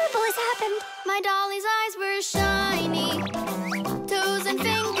something terrible has happened? My dolly's eyes were shiny, toes and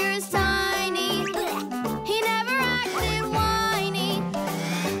fingers tiny. He never acted whiny.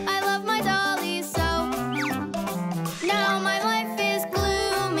 I love my dolly so. Now my life is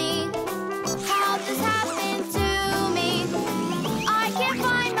gloomy. How this happened to me? I can't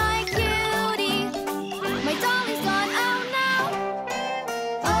find my cutie. My dolly's gone, oh no.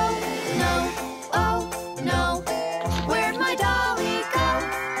 Oh no, where'd my dolly go?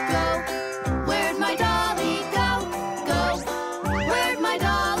 Where'd my dolly go? Where'd my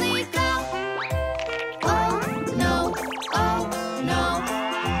dolly go? Oh no,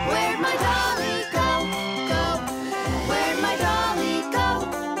 where'd my dolly go? Where'd my dolly go?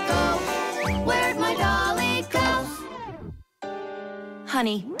 Where'd my dolly go?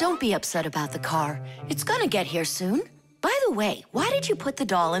 Honey, don't be upset about the car. It's gonna get here soon. By the way, why did you put the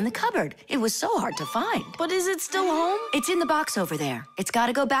doll in the cupboard? It was so hard to find. But is it still home? It's in the box over there. It's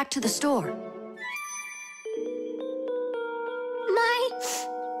gotta go back to the store. My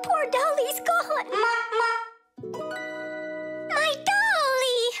poor dolly's gone. My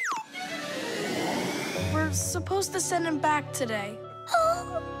dolly! We're supposed to send him back today.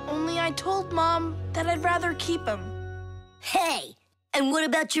 Oh, Only I told Mom that I'd rather keep him. Hey, and what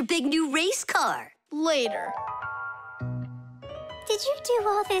about your big new race car? Later. did you do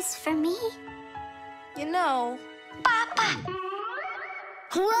all this for me? You know.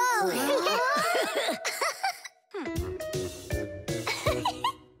 Whoa!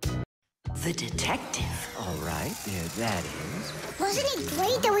 The detective. All right, there that is. Wasn't it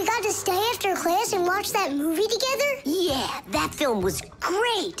great that we got to stay after class and watch that movie together? Yeah, that film was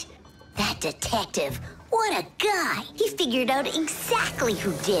great. That detective, what a guy. He figured out exactly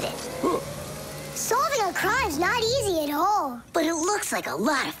who did it. Solving a crime's not easy at all. But it looks like a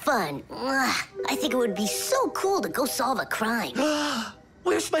lot of fun. I think it would be so cool to go solve a crime.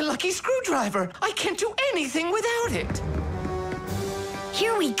 Where's my lucky screwdriver? I can't do anything without it.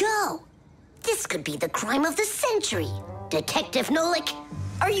 Here we go. This could be the crime of the century. Detective Nolik,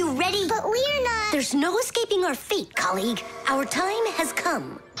 are you ready? But we're not... There's no escaping our fate, colleague. Our time has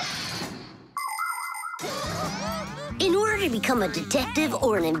come. In order to become a detective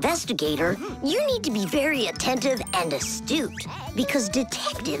or an investigator, you need to be very attentive and astute, because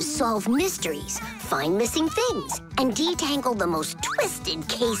detectives solve mysteries, find missing things, and detangle the most twisted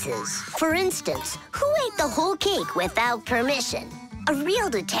cases. For instance, who ate the whole cake without permission? A real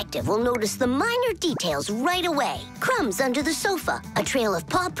detective will notice the minor details right away. Crumbs under the sofa, a trail of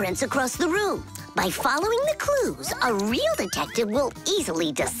paw prints across the room. By following the clues, a real detective will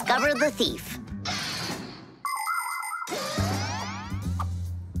easily discover the thief.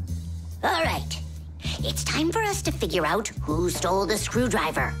 All right, it's time for us to figure out who stole the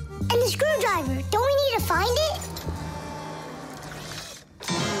screwdriver. And the screwdriver, don't we need to find it?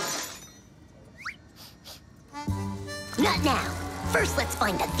 Not now. First, let's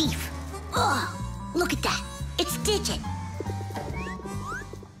find the thief. Oh, look at that. It's Digit.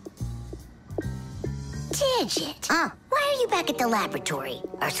 Digit? Why are you back at the laboratory?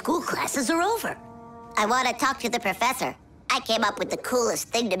 Our school classes are over. I want to talk to the professor. I came up with the coolest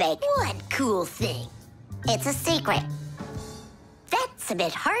thing to make. What cool thing? It's a secret. That's a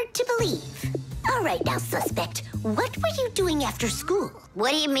bit hard to believe. All right now, suspect. What were you doing after school?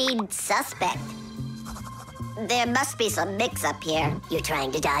 What do you mean, suspect? There must be some mix-up here. You're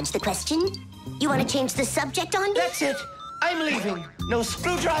trying to dodge the question? You want to change the subject on me? That's it. I'm leaving. No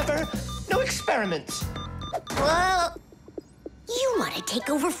screwdriver, no experiments. Whoa! You want to take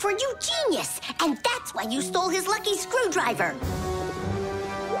over for Eugenius, and that's why you stole his lucky screwdriver.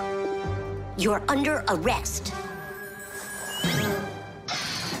 You're under arrest.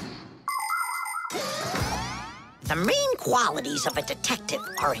 The main qualities of a detective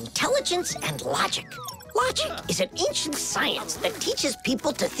are intelligence and logic. Logic is an ancient science that teaches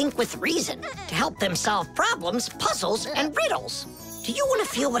people to think with reason, to help them solve problems, puzzles, and riddles. Do you want to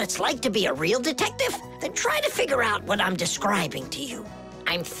feel what it's like to be a real detective? Then try to figure out what I'm describing to you.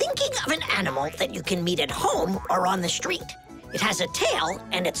 I'm thinking of an animal that you can meet at home or on the street. It has a tail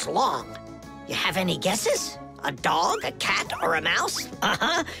and it's long. You have any guesses? A dog, a cat, or a mouse?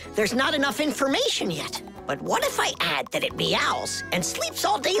 There's not enough information yet. But what if I add that it meows and sleeps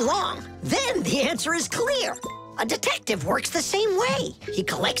all day long? Then the answer is clear. A detective works the same way. He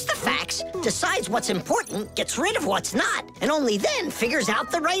collects the facts, decides what's important, gets rid of what's not, and only then figures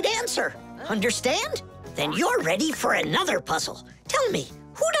out the right answer. Understand? Then you're ready for another puzzle. Tell me,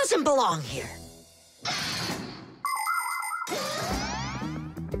 who doesn't belong here?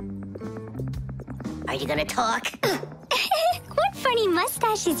 Are you gonna talk? What funny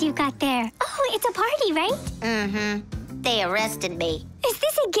mustaches you got there. Oh, it's a party, right? Mm-hmm. They arrested me. Is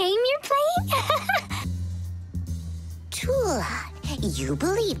this a game you're playing? Tula, you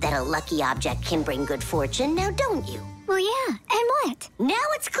believe that a lucky object can bring good fortune, now don't you? Well, yeah. And what? Now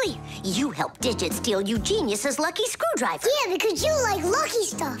it's clear. You helped Digit steal Eugenius's lucky screwdriver. Yeah, because you like lucky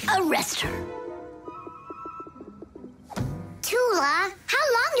stuff. Arrest her. Tula, how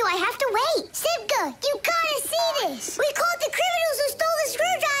long do I have to wait? Simka, you gotta see this. We caught the criminals who stole the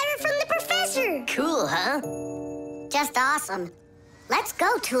screwdriver from the professor. Cool, huh? Just awesome. Let's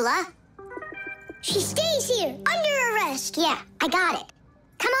go, Tula. She stays here, under arrest. Yeah, I got it.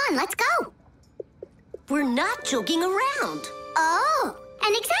 Come on, let's go. We're not joking around. Oh,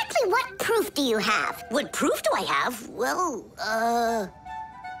 and exactly what proof do you have? What proof do I have? Well,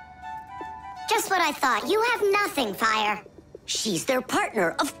 Just what I thought. You have nothing, Fire. she's their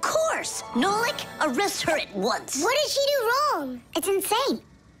partner, of course. Nolik, arrest her at once. What did she do wrong? It's insane.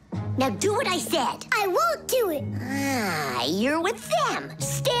 Now do what I said. I won't do it. Ah, you're with them.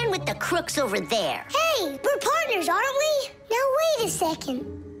 Stand with the crooks over there. Hey, we're partners, aren't we? Now wait a second.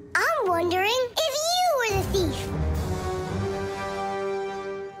 I'm wondering if you were the thief.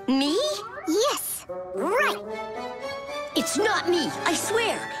 Me? Yes, right. It's not me, I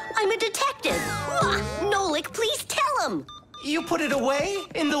swear. I'm a detective. Nolik, please tell him. You put it away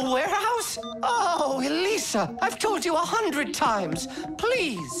in the warehouse? Oh, Elisa, I've told you 100 times.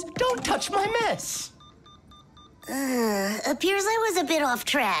 Please, don't touch my mess. Appears I was a bit off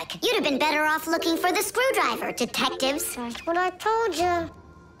track. You'd have been better off looking for the screwdriver, detectives. That's what I told you.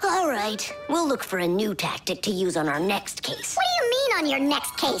 All right, we'll look for a new tactic to use on our next case. What do you mean on your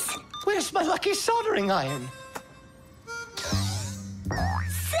next case? Where's my lucky soldering iron?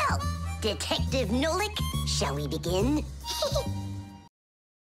 So, Detective Nolik, shall we begin?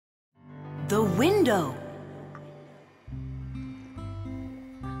 The window.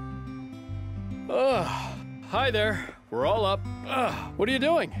 Hi there. We're all up. What are you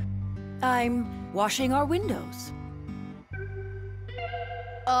doing? I'm washing our windows.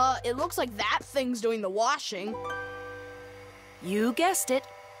 It looks like that thing's doing the washing. You guessed it.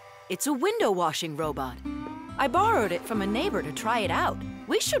 It's a window washing robot. I borrowed it from a neighbor to try it out.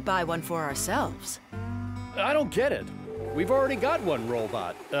 We should buy one for ourselves. I don't get it. We've already got one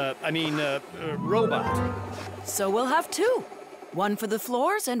robot. Robot. So we'll have two. One for the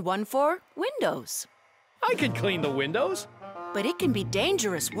floors and one for windows. I can clean the windows. But it can be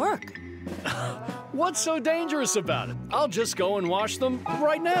dangerous work. What's so dangerous about it? I'll just go and wash them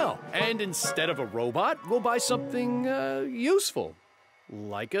right now. And instead of a robot, we'll buy something useful.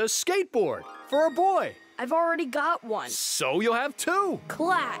 Like a skateboard for a boy. I've already got one. So you'll have two.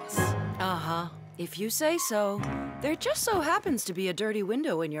 Class. Uh-huh. If you say so. There just so happens to be a dirty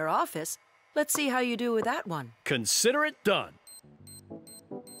window in your office. Let's see how you do with that one. Consider it done.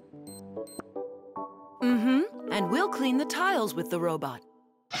 Mm-hmm. And we'll clean the tiles with the robot.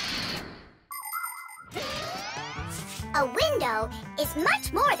 A window is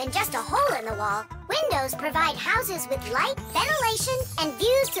much more than just a hole in the wall. Windows provide houses with light, ventilation, and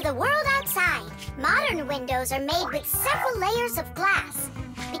views to the world outside. Modern windows are made with several layers of glass.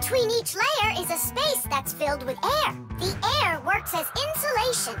 Between each layer is a space that's filled with air. The air works as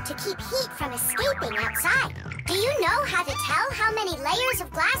insulation to keep heat from escaping outside. Do you know how to tell how many layers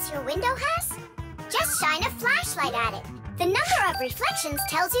of glass your window has? Just shine a flashlight at it. The number of reflections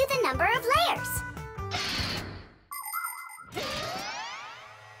tells you the number of layers.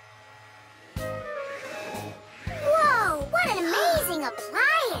 Whoa, what an amazing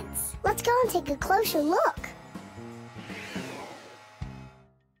appliance! Let's go and take a closer look.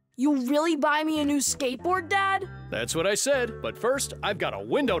 You really buy me a new skateboard, Dad? That's what I said. But first, I've got a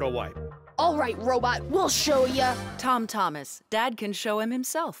window to wipe. All right, robot, we'll show ya. Tom Thomas, Dad can show him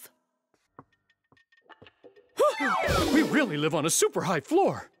himself. We really live on a super high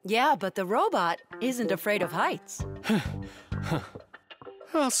floor. Yeah, but the robot isn't afraid of heights.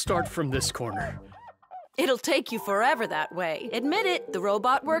 I'll start from this corner. It'll take you forever that way. Admit it, the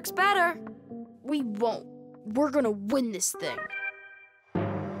robot works better. We won't. We're gonna win this thing.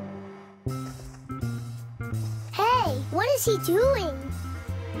 Hey, what is he doing?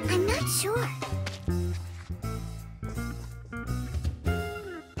 I'm not sure.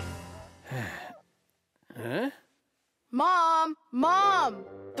 Huh? Mom!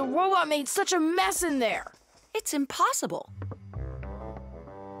 The robot made such a mess in there. It's impossible.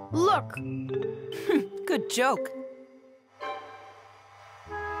 Look. Good joke.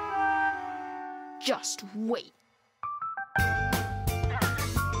 Just wait.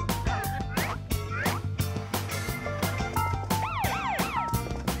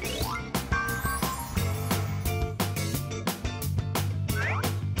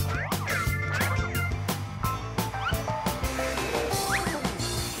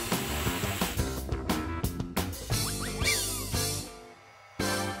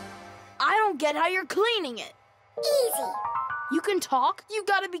 forget how you're cleaning it. Easy. You can talk? You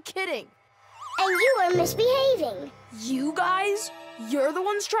gotta be kidding. And you are misbehaving. You guys? You're the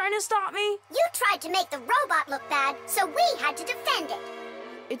ones trying to stop me? You tried to make the robot look bad, so we had to defend it.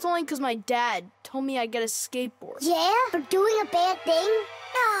 It's only because my dad told me I'd get a skateboard. Yeah? For doing a bad thing?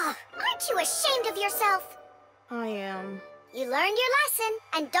 Ah, aren't you ashamed of yourself? I am. You learned your lesson,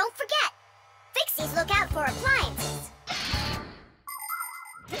 and don't forget, Fixies look out for appliances.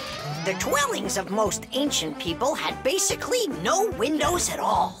 The dwellings of most ancient people had basically no windows at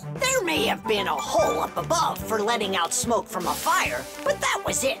all. There may have been a hole up above for letting out smoke from a fire, but that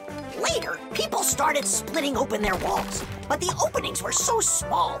was it. Later, people started splitting open their walls, but the openings were so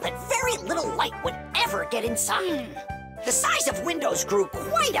small that very little light would ever get inside. The size of windows grew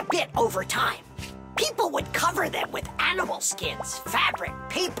quite a bit over time. People would cover them with animal skins, fabric,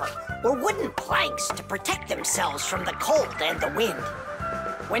 paper, or wooden planks to protect themselves from the cold and the wind.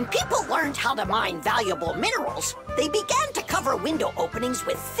 When people learned how to mine valuable minerals, they began to cover window openings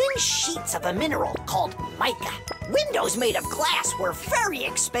with thin sheets of a mineral called mica. Windows made of glass were very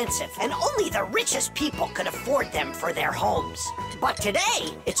expensive, and only the richest people could afford them for their homes. But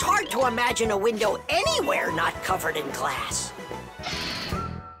today, it's hard to imagine a window anywhere not covered in glass.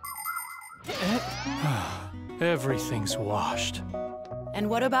 Everything's washed. And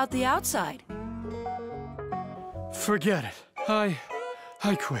what about the outside? Forget it.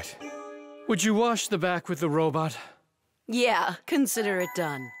 I quit. Would you wash the back with the robot? Yeah, consider it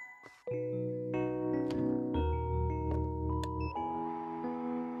done.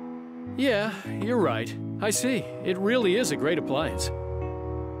 Yeah, you're right. I see. It really is a great appliance.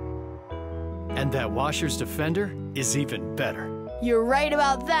 And that washer's defender is even better. You're right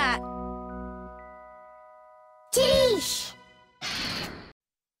about that. Jeesh!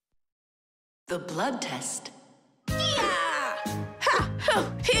 The blood test.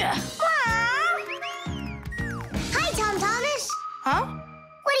 Here. Hi, Tom Thomas. Huh?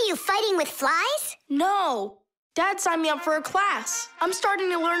 What are you, fighting with flies? No. Dad signed me up for a class. I'm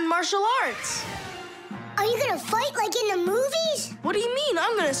starting to learn martial arts. Are you gonna fight like in the movies? What do you mean?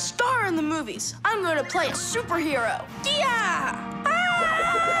 I'm gonna star in the movies. I'm gonna play a superhero. Yeah!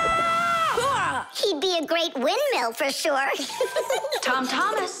 Ah! He'd be a great windmill for sure. Tom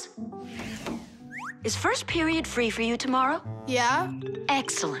Thomas. Is first period free for you tomorrow? Yeah?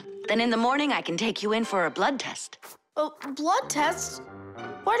 Excellent. Then in the morning I can take you in for a blood test. Oh, blood test?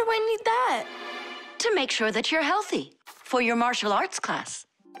 Why do I need that? To make sure that you're healthy for your martial arts class.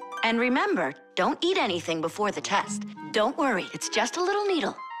 And remember, don't eat anything before the test. Don't worry, it's just a little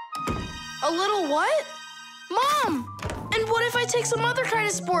needle. A little what? Mom! And what if I take some other kind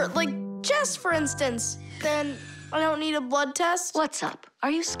of sport, like chess, for instance? Then I don't need a blood test? What's up? Are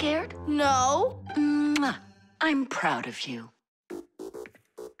you scared? No. Mwah. I'm proud of you.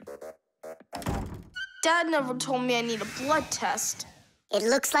 Dad never told me I need a blood test. It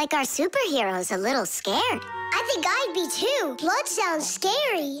looks like our superhero's a little scared. I think I'd be too. Blood sounds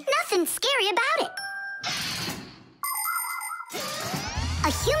scary. Nothing scary about it.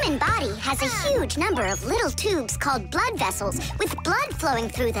 A human body has a huge number of little tubes called blood vessels with blood flowing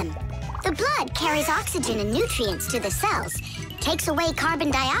through them. The blood carries oxygen and nutrients to the cells, takes away carbon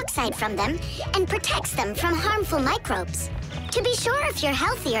dioxide from them, and protects them from harmful microbes. To be sure if you're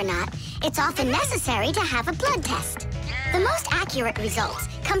healthy or not, it's often necessary to have a blood test. The most accurate results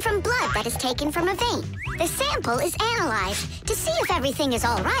come from blood that is taken from a vein. The sample is analyzed to see if everything is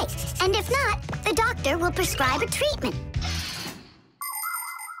all right, and if not, the doctor will prescribe a treatment.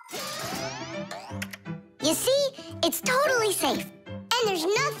 You see, it's totally safe. And there's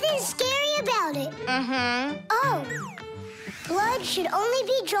nothing scary about it. Oh, blood should only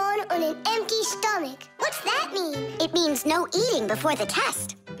be drawn on an empty stomach. What's that mean? It means no eating before the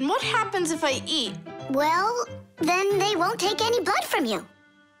test. And what happens if I eat? Well, then they won't take any blood from you.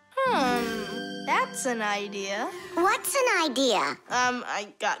 That's an idea. What's an idea?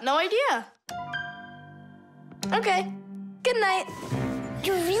 I got no idea. Okay, good night.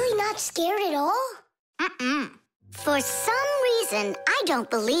 You're really not scared at all? For some reason, I don't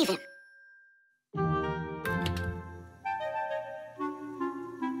believe him.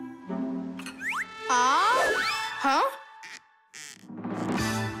 Huh?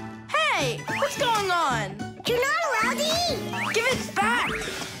 Hey, what's going on? You're not allowed to eat. Give it back.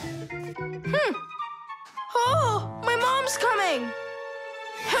 Oh, my mom's coming.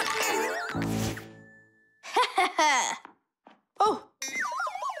 Oh.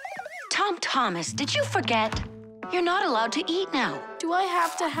 Tom Thomas, did you forget? You're not allowed to eat now. Do I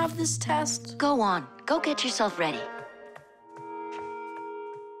have to have this test? Go on. Go get yourself ready.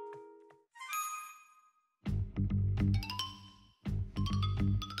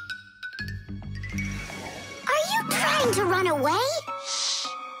 trying to run away?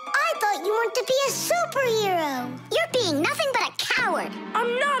 I thought you wanted to be a superhero. You're being nothing but a coward.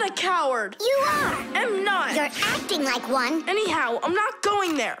 I'm not a coward. You are. I'm not. You're acting like one. Anyhow, I'm not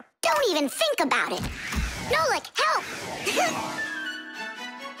going there. Don't even think about it. Nolik, help!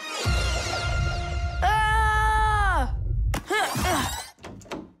 Ah!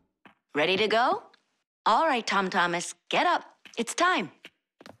 Ready to go? All right, Tom Thomas, get up. It's time.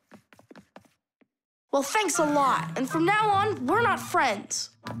 Well, thanks a lot. And from now on, we're not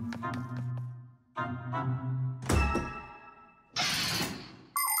friends.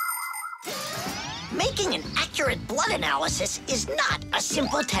 Making an accurate blood analysis is not a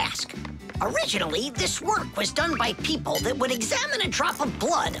simple task. Originally, this work was done by people that would examine a drop of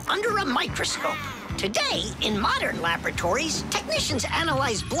blood under a microscope. Today, in modern laboratories, technicians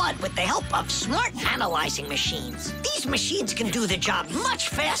analyze blood with the help of smart analyzing machines. These machines can do the job much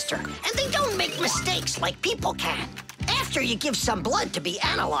faster, and they don't make mistakes like people can. After you give some blood to be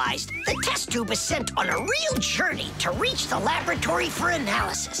analyzed, the test tube is sent on a real journey to reach the laboratory for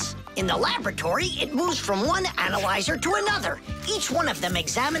analysis. In the laboratory, it moves from one analyzer to another, each one of them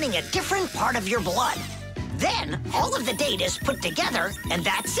examining a different part of your blood. Then, all of the data is put together, and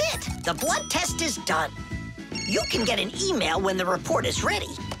that's it. The blood test is done. You can get an email when the report is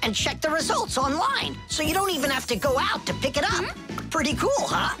ready and check the results online, so you don't even have to go out to pick it up. Pretty cool,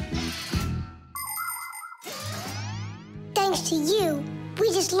 huh? Thanks to you,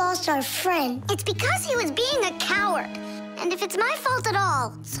 we just lost our friend. It's because he was being a coward. And if it's my fault at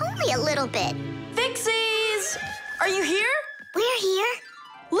all, it's only a little bit. Fixies! Are you here? We're here.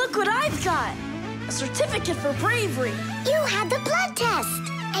 Look what I've got! A certificate for bravery. You had the blood test,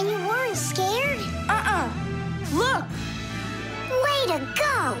 and you weren't scared? Look! Way to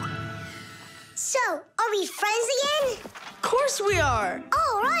go! So, are we friends again? Of course we are.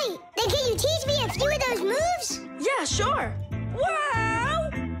 All right. Then can you teach me a few of those moves? Yeah, sure.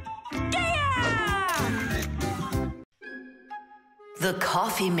 Wow! Yeah! The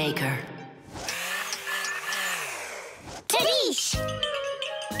coffee maker. Tadish!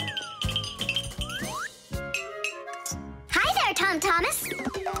 Hi there, Tom Thomas.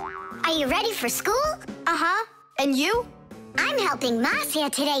 Are you ready for school? Uh-huh. And you? I'm helping Marcia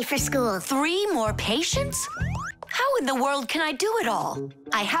today for school. 3 more patients? How in the world can I do it all?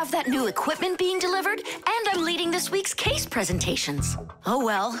 I have that new equipment being delivered, and I'm leading this week's case presentations. Oh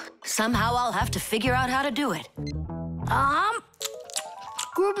well, somehow I'll have to figure out how to do it.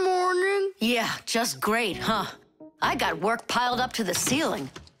 Good morning. Yeah, just great, huh? I got work piled up to the ceiling.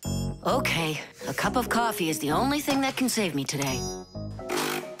 Okay, a cup of coffee is the only thing that can save me today.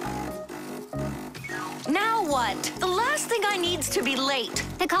 Now what? The last thing I need's to be late.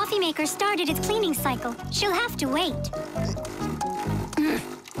 The coffee maker started its cleaning cycle. She'll have to wait.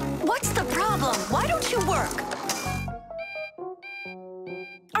 What's the problem? Why don't you work?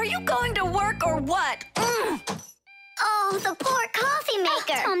 Are you going to work or what? Oh, the poor coffee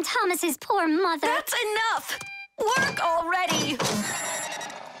maker. Tom Thomas's poor mother. That's enough! Work already!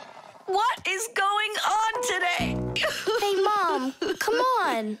 What is going on today? Hey, Mom, come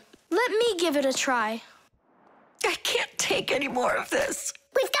on. Let me give it a try. I can't take any more of this.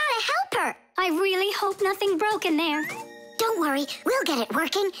 We've got to help her. I really hope nothing broke in there. Don't worry, we'll get it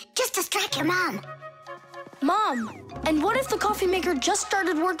working. Just distract your mom. Mom, and what if the coffee maker just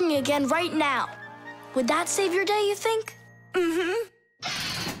started working again right now? Would that save your day, you think?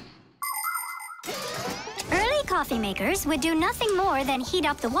 Early coffee makers would do nothing more than heat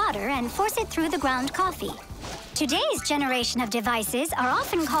up the water and force it through the ground coffee. Today's generation of devices are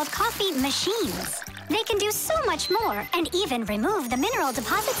often called coffee machines. They can do so much more and even remove the mineral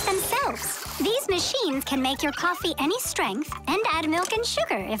deposits themselves. These machines can make your coffee any strength and add milk and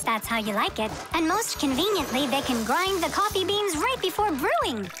sugar if that's how you like it. And most conveniently, they can grind the coffee beans right before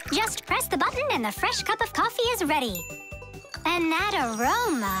brewing. Just press the button and the fresh cup of coffee is ready. And that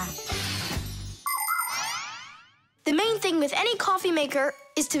aroma. The main thing with any coffee maker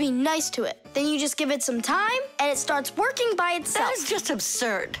is to be nice to it. Then you just give it some time and it starts working by itself. That is just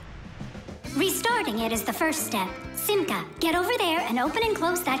absurd. Restarting it is the first step. Simka, get over there and open and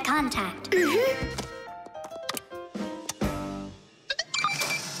close that contact.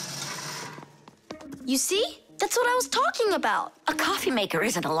 You see? That's what I was talking about. A coffee maker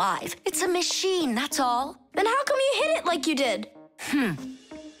isn't alive. It's a machine, that's all. Then how come you hit it like you did?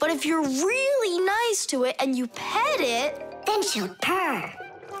 But if you're really nice to it and you pet it, then she'll purr.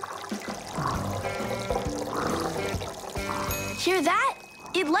 Hear that?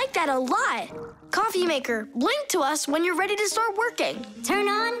 It liked that a lot. Coffee maker, blink to us when you're ready to start working. Turn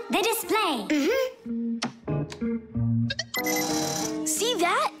on the display. See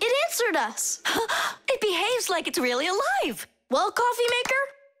that? It answered us. It behaves like it's really alive. Well, coffee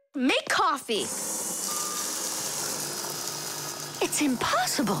maker, make coffee. It's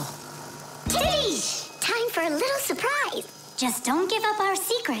impossible. Kitty! Time for a little surprise. Just don't give up our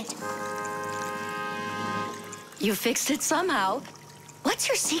secret. You fixed it somehow. What's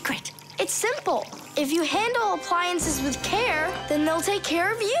your secret? It's simple. If you handle appliances with care, then they'll take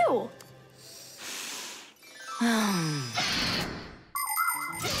care of you.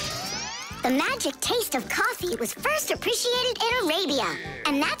 The magic taste of coffee was first appreciated in Arabia,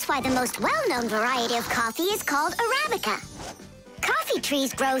 and that's why the most well-known variety of coffee is called Arabica. Coffee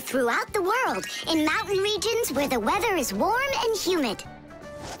trees grow throughout the world in mountain regions where the weather is warm and humid.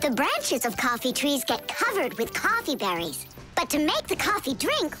 The branches of coffee trees get covered with coffee berries. But to make the coffee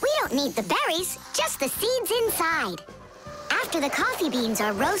drink, we don't need the berries, just the seeds inside. After the coffee beans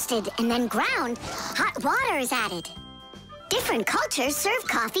are roasted and then ground, hot water is added. Different cultures serve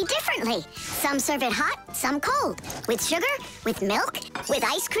coffee differently. Some serve it hot, some cold. With sugar, with milk, with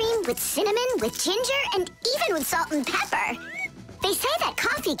ice cream, with cinnamon, with ginger, and even with salt and pepper. They say that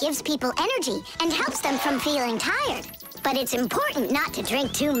coffee gives people energy and helps them from feeling tired. But it's important not to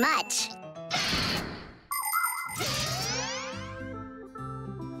drink too much.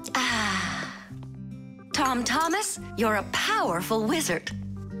 Tom Thomas, you're a powerful wizard.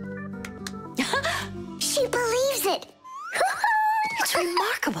 She believes it. It's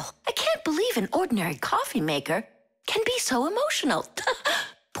remarkable. I can't believe an ordinary coffee maker can be so emotional.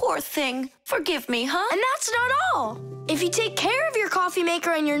 Poor thing. Forgive me, huh? And that's not all. If you take care of your coffee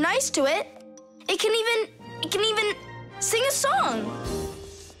maker and you're nice to it, it can even sing a song.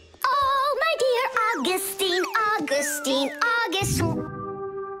 Oh, my dear Augustine, Augustine, Augustine.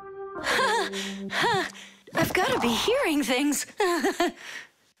 I've got to be hearing things.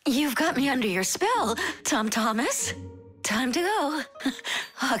 You've got me under your spell, Tom Thomas. Time to go.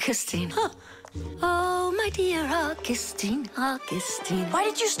 Augustine. Oh, my dear Augustine, Augustine. Why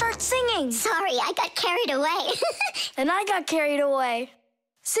did you start singing? Sorry, I got carried away. And I got carried away.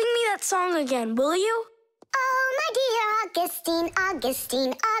 Sing me that song again, will you? Oh, my dear Augustine,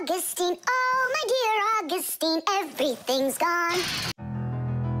 Augustine, Augustine. Oh, my dear Augustine, everything's gone.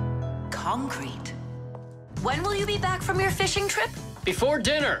 Concrete. When will you be back from your fishing trip? Before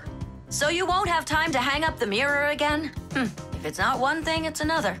dinner. So you won't have time to hang up the mirror again? If it's not one thing, it's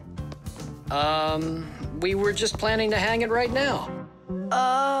another. We were just planning to hang it right now.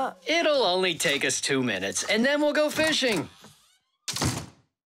 It'll only take us 2 minutes, and then we'll go fishing.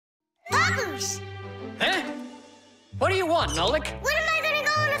 Papoose! Huh? What do you want, Nolik? When am I gonna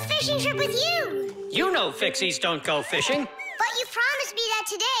go on a fishing trip with you? You know Fixies don't go fishing. But you promised me that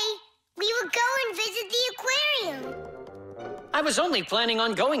today we would go and visit the aquarium. I was only planning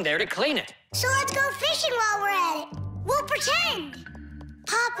on going there to clean it. So let's go fishing while we're at it. We'll pretend.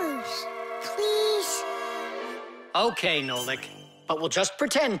 Papoose, please. Okay, Nolik, but we'll just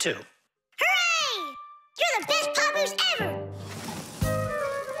pretend to. Hooray! You're the best Papoose ever!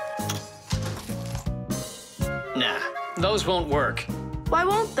 Nah, those won't work. Why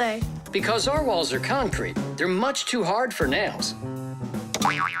won't they? Because our walls are concrete. They're much too hard for nails.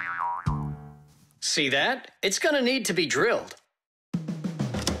 See that? It's gonna need to be drilled.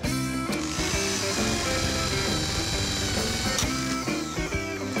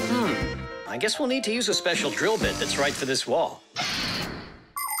 I guess we'll need to use a special drill bit that's right for this wall.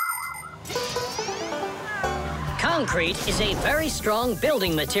 Concrete is a very strong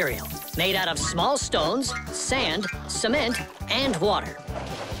building material, made out of small stones, sand, cement, and water.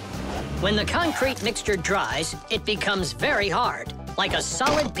 When the concrete mixture dries, it becomes very hard, like a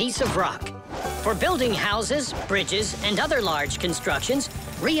solid piece of rock. For building houses, bridges, and other large constructions,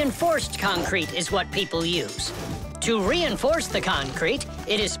 reinforced concrete is what people use. To reinforce the concrete,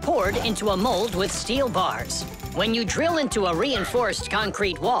 it is poured into a mold with steel bars. When you drill into a reinforced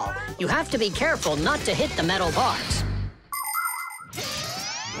concrete wall, you have to be careful not to hit the metal bars.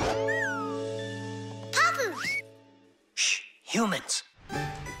 Papoose! Shh, humans.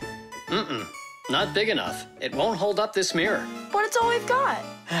 Not big enough. It won't hold up this mirror. But it's all we've got.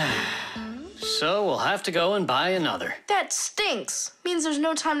 So we'll have to go and buy another. That stinks. Means there's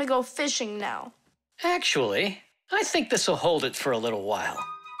no time to go fishing now. Actually, I think this will hold it for a little while.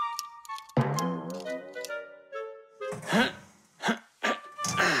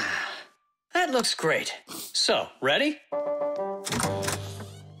 That looks great. So, ready?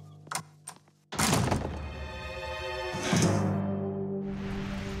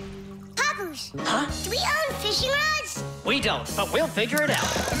 Papoose! Huh? Do we own fishing rods? We don't, but we'll figure it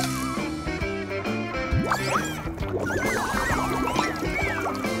out.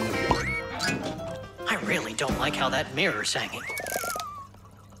 I really don't like how that mirror's hanging.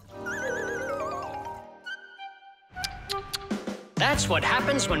 That's what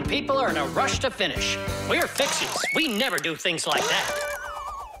happens when people are in a rush to finish. We're Fixies. We never do things like that.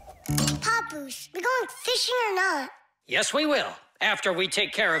 Papoose, we going fishing or not? Yes, we will, after we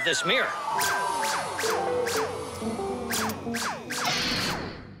take care of this mirror.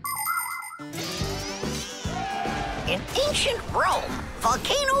 In ancient Rome,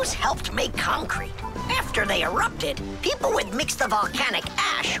 volcanoes helped make concrete. After they erupted, people would mix the volcanic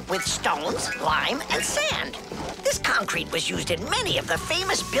ash with stones, lime, and sand. This concrete was used in many of the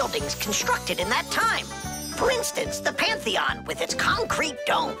famous buildings constructed in that time. For instance, the Pantheon with its concrete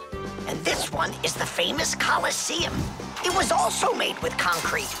dome. And this one is the famous Colosseum. It was also made with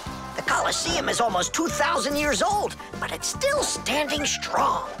concrete. The Colosseum is almost 2,000 years old, but it's still standing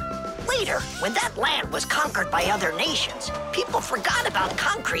strong. Later, when that land was conquered by other nations, people forgot about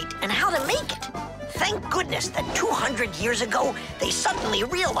concrete and how to make it. Thank goodness that 200 years ago, they suddenly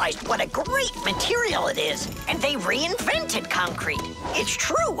realized what a great material it is, and they reinvented concrete. It's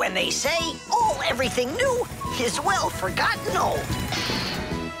true when they say, everything new is well forgotten old.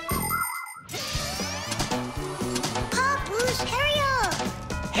 Papoose, hurry up!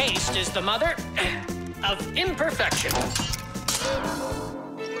 Haste is the mother of imperfection.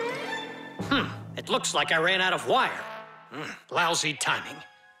 It looks like I ran out of wire. Lousy timing.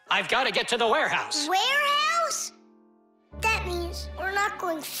 I've got to get to the warehouse. Warehouse? That means we're not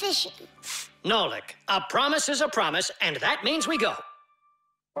going fishing. Nolik, a promise is a promise, and that means we go.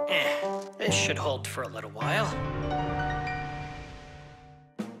 This should hold for a little while.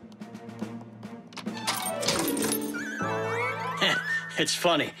 It's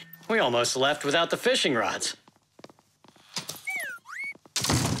funny. We almost left without the fishing rods.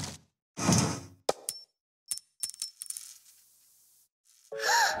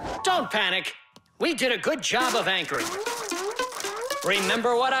 Don't panic. We did a good job of anchoring.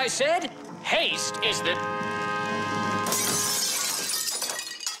 Remember what I said? Haste is the...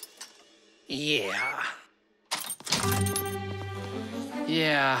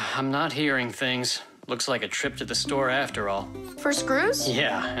 Yeah, I'm not hearing things. Looks like a trip to the store after all. For screws?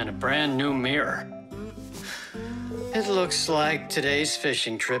 Yeah, and a brand new mirror. It looks like today's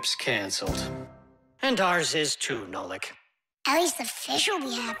fishing trip's canceled. And ours is too, Nolik. At least the fish will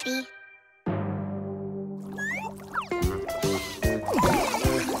be happy.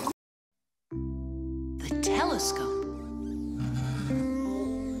 The telescope.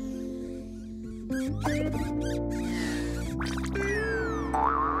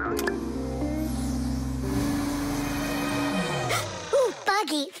 Ooh,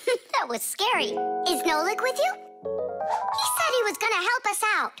 Buggy. That was scary. Is Nolik with you? He said he was gonna help us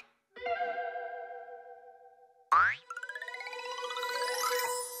out.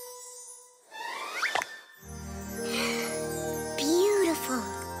 Beautiful.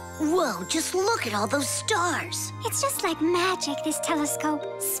 Whoa, just look at all those stars. It's just like magic, this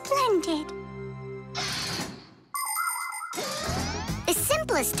telescope. Splendid. The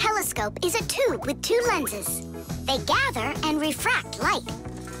simplest telescope is a tube with two lenses. They gather and refract light.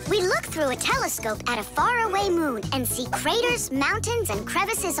 We look through a telescope at a faraway moon and see craters, mountains, and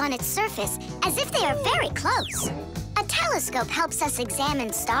crevices on its surface as if they are very close. A telescope helps us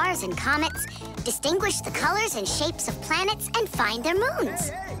examine stars and comets, distinguish the colors and shapes of planets, and find their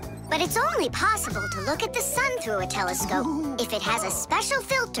moons. But it's only possible to look at the sun through a telescope if it has a special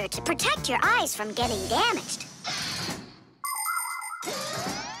filter to protect your eyes from getting damaged.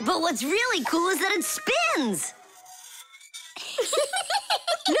 But what's really cool is that it spins.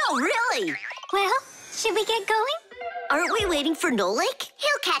 No, really. Well, should we get going? Aren't we waiting for Nolik?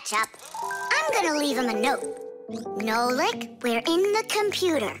 He'll catch up. I'm gonna leave him a note. Nolik, we're in the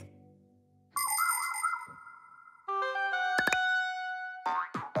computer.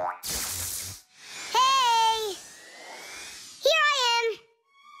 Hey! Here I am.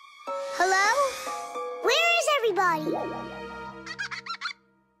 Hello? Where is everybody?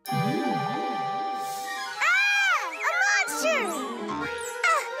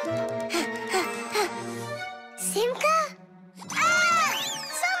 Simka?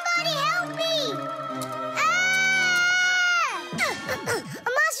 Somebody help me! A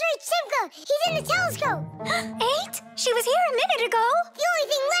monster ate Simka! He's in the telescope! Ate? She was here a minute ago. The only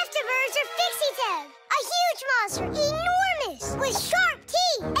thing left of her is her Fixie tail. A huge monster, enormous, with sharp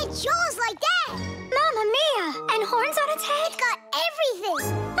teeth and jaws like that. Mamma mia! And horns on its head? It's got everything.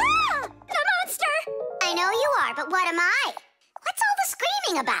 Ah! The monster! I know you are, but what am I? What's all the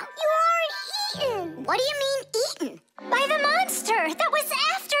screaming about? You aren't eaten. What do you mean eaten? By the monster that was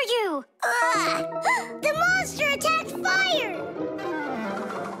after you. The monster attacked Fire.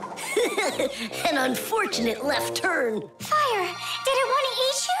 An unfortunate left turn. Fire, did it want to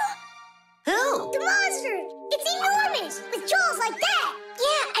eat you? Who? The monster. It's enormous with jaws like that.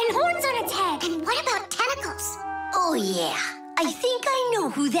 Oh, yeah. I think I know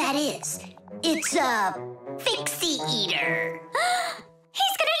who that is. It's a Fixie eater.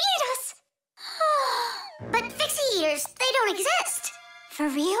 He's gonna eat us! But Fixie eaters, they don't exist. For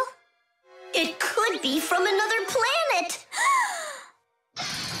real? It could be from another planet.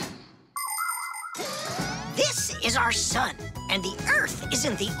 This is our sun, and the Earth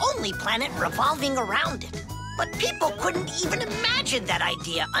isn't the only planet revolving around it. But people couldn't even imagine that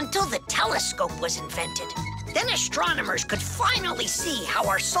idea until the telescope was invented. Then astronomers could finally see how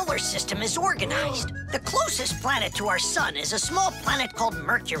our solar system is organized. The closest planet to our sun is a small planet called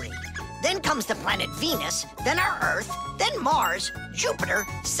Mercury. Then comes the planet Venus, then our Earth, then Mars, Jupiter,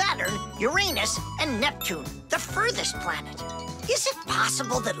 Saturn, Uranus, and Neptune, the furthest planet. Is it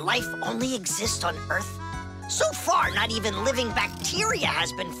possible that life only exists on Earth? So far, not even living bacteria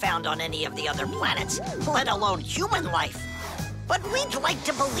has been found on any of the other planets, let alone human life. But we'd like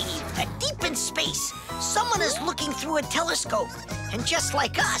to believe that deep in space, someone is looking through a telescope, and just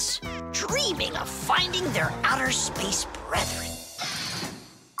like us, dreaming of finding their outer space brethren.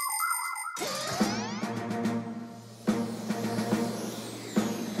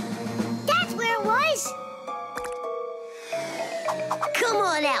 That's where it was. Come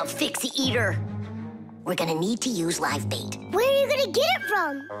on out, Fixie eater. We're gonna need to use live bait. Where are you gonna get it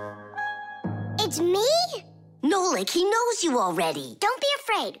from? It's me? Nolik, he knows you already. Don't be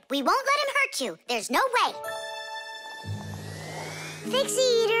afraid. We won't let him hurt you. There's no way. Fixie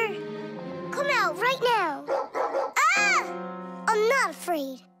eater, come out right now. Ah! I'm not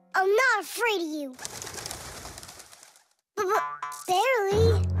afraid. I'm not afraid of you.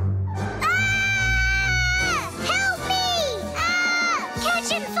 Barely. Ah! Help me! Ah!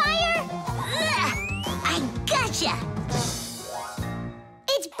 Catch and fire! I gotcha!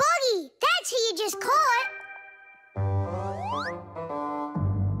 It's Buggy. That's who you just caught.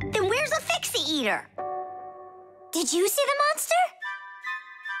 Then where's the Fixie eater? Did you see the monster?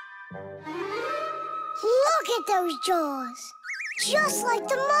 Look at those jaws. Just like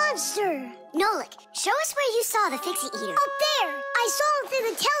the monster. Nolik, show us where you saw the Fixie eater. Up there. I saw him through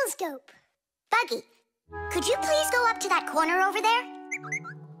the telescope. Buggy, could you please go up to that corner over there?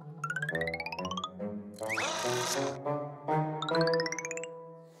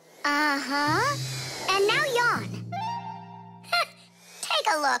 Uh-huh. And now yawn. Take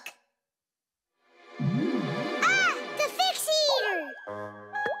a look. Ah! The Fixie eater!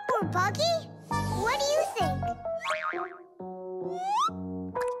 Or Buggy? What do you think?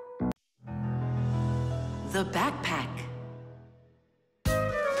 The backpack.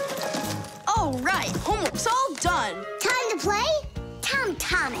 All right, homework's all done. Time to play? Tom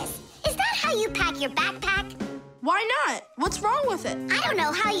Thomas, is that how you pack your backpack? Why not? What's wrong with it? I don't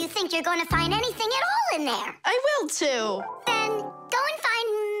know how you think you're going to find anything at all in there. I will too. Then go and find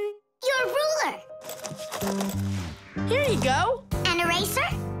your ruler. Here you go. An eraser?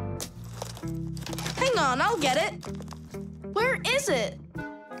 Hang on, I'll get it. Where is it?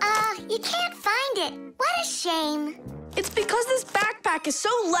 You can't find it. What a shame. It's because this backpack is so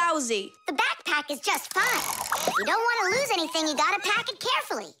lousy. The backpack is just fine. If you don't want to lose anything, you gotta pack it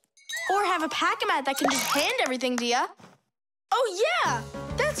carefully. Or have a pack-a-mat that can just hand everything to you. Oh, yeah!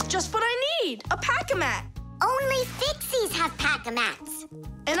 That's just what I need, a pack-a-mat. Only Fixies have pack-a-mats.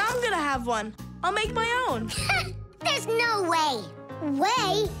 And I'm gonna have one. I'll make my own. There's no way.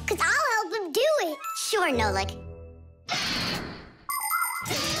 Way? 'Cause I'll help him do it. Sure, Nolik.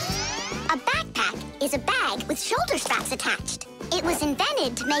 A backpack is a bag with shoulder straps attached. It was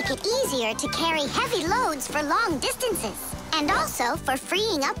invented to make it easier to carry heavy loads for long distances, and also for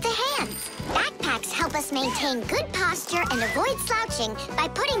freeing up the hands. Backpacks help us maintain good posture and avoid slouching by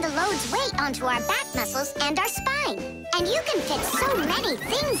putting the load's weight onto our back muscles and our spine. And you can fit so many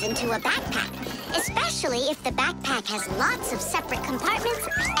things into a backpack, especially if the backpack has lots of separate compartments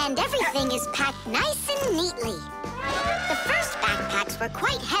and everything is packed nice and neatly. The first backpacks were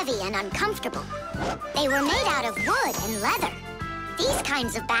quite heavy and uncomfortable. They were made out of wood and leather. These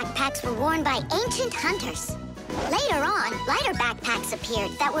kinds of backpacks were worn by ancient hunters. Later on, lighter backpacks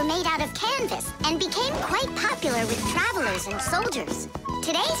appeared that were made out of canvas and became quite popular with travelers and soldiers.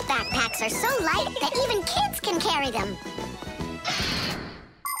 Today's backpacks are so light that even kids can carry them.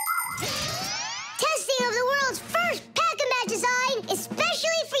 Testing of the world's first pack-a-mat design,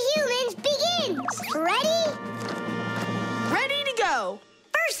 especially for humans, begins. Ready? Ready to go.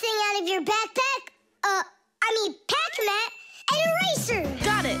 First thing out of your backpack, pack-a-mat, an eraser.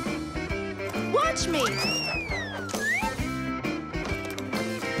 Got it. Watch me.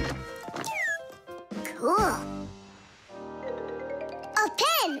 Cool. A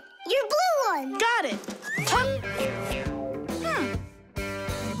pen, your blue one. Got it.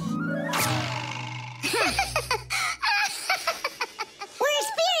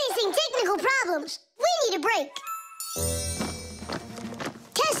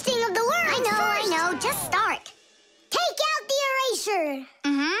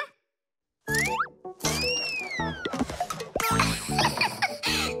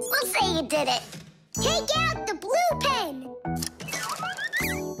 did it. Take out the blue pen.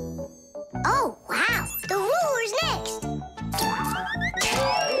 Oh, wow. The ruler's next.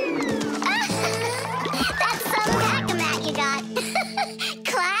 That's some pack-a-mat you got.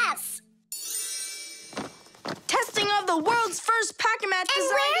 Class. Testing of the world's first pack-a-mat And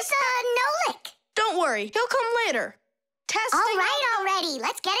design. where's Nolik? Don't worry, he'll come later. Testing. All right, already.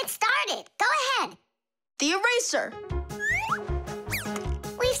 Let's get it started. Go ahead. The eraser.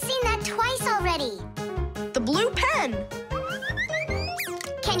 We've seen that twice already. The blue pen.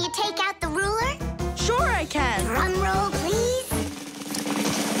 Can you take out the ruler? Sure I can. Drum roll, please.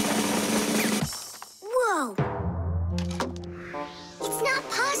 Whoa. It's not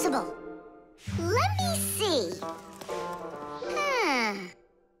possible. Let me see.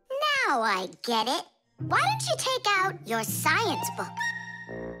 Now I get it. Why don't you take out your science book?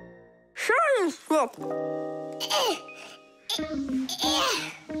 Science book.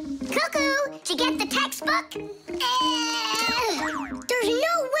 Cuckoo, did you get the textbook? There's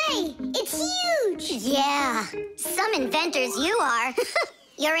no way. It's huge. Yeah, some inventors you are.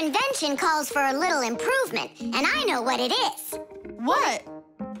 Your invention calls for a little improvement, and I know what it is. What?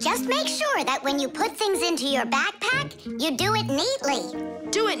 Just make sure that when you put things into your backpack, you do it neatly.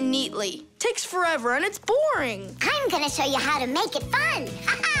 Do it neatly. Takes forever and it's boring. I'm gonna show you how to make it fun.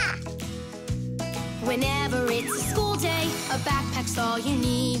 Ha-ha! Whenever it's a school day, a backpack's all you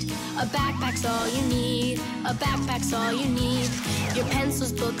need. A backpack's all you need. A backpack's all you need. Your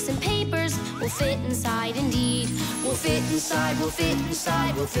pencils, books, and papers will fit inside indeed. Will fit inside, will fit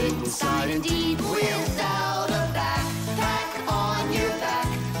inside, will fit inside indeed. Without a backpack on your back,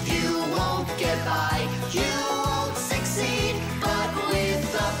 you won't get by, you won't succeed. But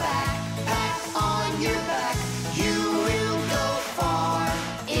with a backpack on your back, you will go far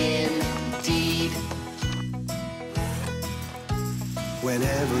indeed.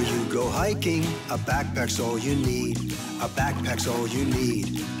 Whenever you go hiking, a backpack's all you need. A backpack's all you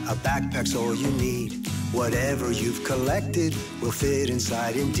need. A backpack's all you need. Whatever you've collected will fit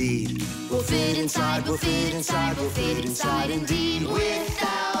inside indeed. Will fit inside, will fit inside, will fit inside indeed.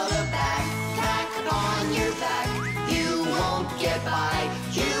 Without a backpack on your back, you won't get by,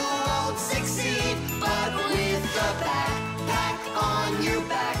 you won't succeed. But with a backpack on your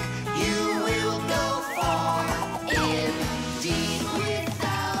back, you will go far indeed.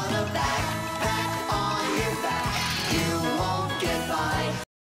 Without a backpack on your back, you won't get by.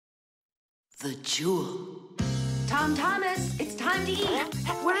 The jewel. Tom Thomas, it's time to eat.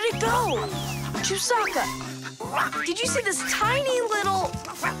 Where did it go? Chusaka, did you see this tiny little...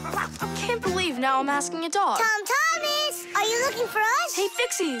 Can't believe now I'm asking a dog. Tom Thomas, are you looking for us? Hey,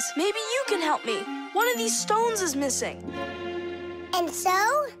 Fixies, maybe you can help me. One of these stones is missing. And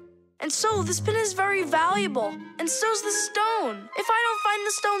so? And so this pin is very valuable, and so's the stone. If I don't find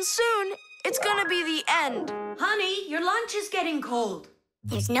the stone soon, it's gonna be the end. Honey, your lunch is getting cold.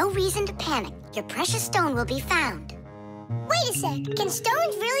 There's no reason to panic. Your precious stone will be found. Wait a sec. Can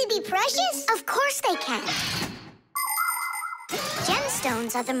stones really be precious? Of course they can.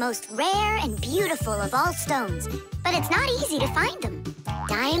 Gemstones are the most rare and beautiful of all stones, but it's not easy to find them.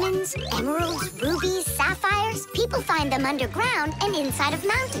 Diamonds, emeralds, rubies, sapphires, people find them underground and inside of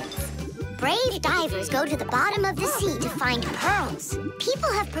mountains. Brave divers go to the bottom of the sea to find pearls.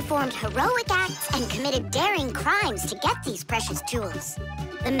 People have performed heroic acts and committed daring crimes to get these precious jewels.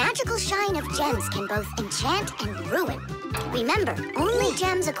 The magical shine of gems can both enchant and ruin. Remember, only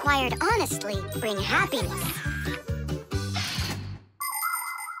gems acquired honestly bring happiness.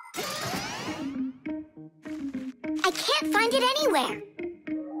 I can't find it anywhere.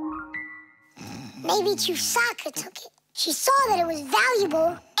 Maybe Chusaka took it. She saw that it was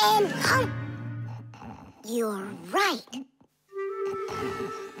valuable and... You're right.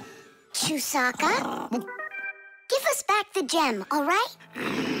 Chusaka? Give us back the gem, all right?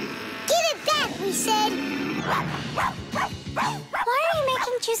 Give it back, we said. Why are you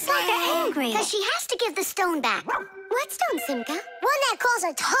making Chusaka angry? Because she has to give the stone back. What stone, Simka? One that costs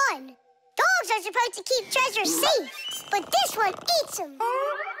a ton. Dogs are supposed to keep treasure safe, but this one eats them.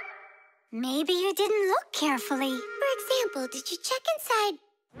 Maybe you didn't look carefully. For example, did you check inside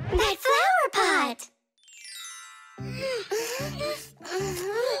that flower pot?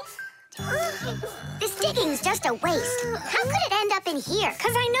 This digging's just a waste. How could it end up in here?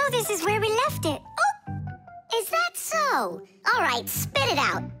 Because I know this is where we left it. Oh! Is that so? All right, spit it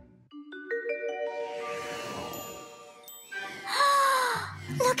out.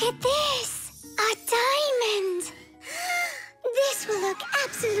 Look at this! A diamond! This will look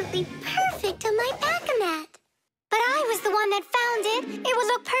absolutely perfect on my pack-a-mat. But I was the one that found it. It will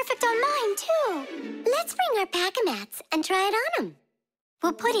look perfect on mine, too. Let's bring our pack-a-mats and try it on them.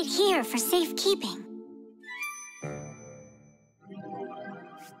 We'll put it here for safekeeping.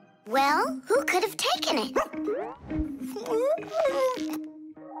 Well, who could have taken it?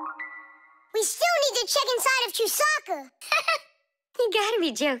 We still need to check inside of Chusaka. You gotta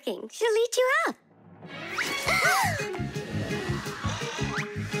be joking. She'll eat you up.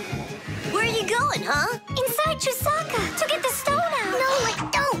 Where are you going, huh? Inside Chusaka to get the stone out.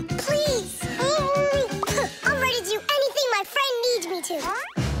 Nolik, don't, please. I'm ready to do anything my friend needs me to.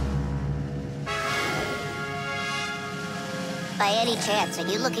 By any chance, are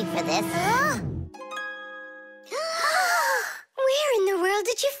you looking for this? Where in the world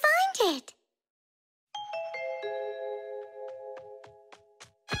did you find it?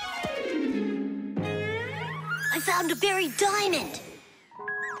 I found a buried diamond.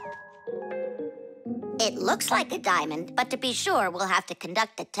 It looks like a diamond, but to be sure, we'll have to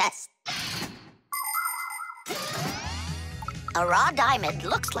conduct a test. A raw diamond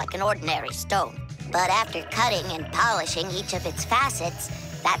looks like an ordinary stone, but after cutting and polishing each of its facets,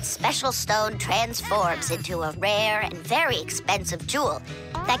 that special stone transforms into a rare and very expensive jewel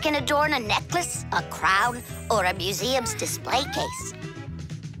that can adorn a necklace, a crown, or a museum's display case.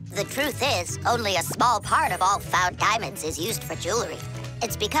 The truth is, only a small part of all found diamonds is used for jewelry.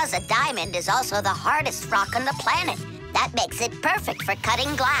 It's because a diamond is also the hardest rock on the planet. That makes it perfect for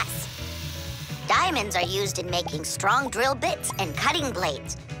cutting glass. Diamonds are used in making strong drill bits and cutting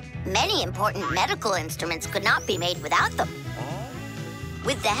blades. Many important medical instruments could not be made without them.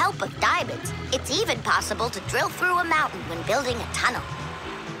 With the help of diamonds, it's even possible to drill through a mountain when building a tunnel.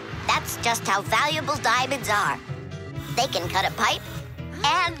 That's just how valuable diamonds are. They can cut a pipe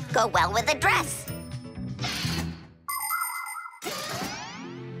and go well with a dress.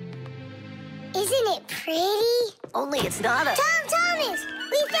 Isn't it pretty? Only it's not a... Tom Thomas,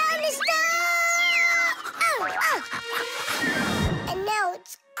 we found the stone! Oh. And now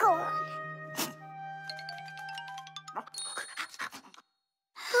it's gone.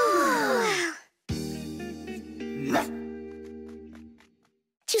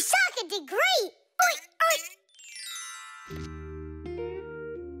 Chusaka did great! Oink, oink.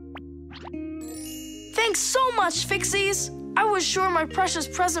 Thanks so much, Fixies. I was sure my precious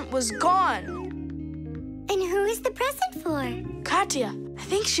present was gone. And who is the present for? Katya, I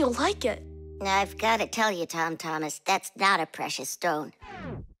think she'll like it. I've got to tell you, Tom Thomas, that's not a precious stone.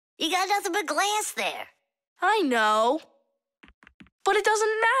 You got nothing but glass there. I know. But it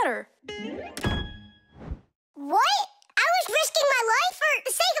doesn't matter. What? I was risking my life for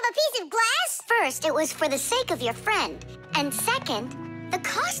the sake of a piece of glass? First, it was for the sake of your friend. And second, the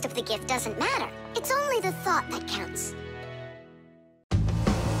cost of the gift doesn't matter. It's only the thought that counts.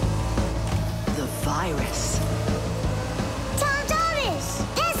 The virus. Tom Thomas!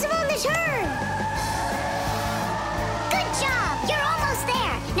 Pass him on the turn! Good job! You're almost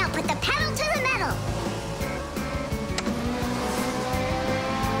there. Now put the pedal to the metal.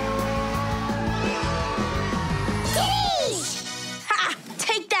 Ditties! Ha!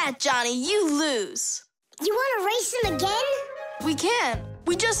 Take that, Johnny. You lose. You want to race him again? We can.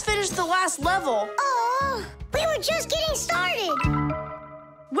 We just finished the last level. Oh, we were just getting started.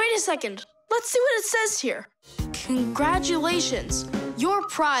 Wait a second. Let's see what it says here. Congratulations. Your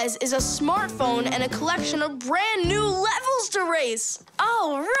prize is a smartphone and a collection of brand new levels to race.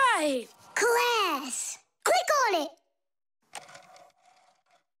 All right. Class. Click on it.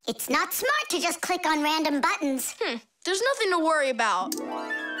 It's not smart to just click on random buttons. There's nothing to worry about.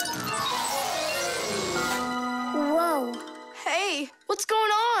 Whoa. Hey, what's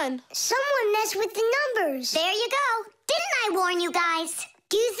going on? Someone messed with the numbers. There you go. Didn't I warn you guys?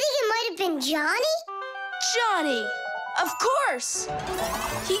 Do you think it might have been Johnny? Johnny! Of course!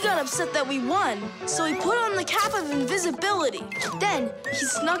 He got upset that we won, so he put on the cap of invisibility. Then he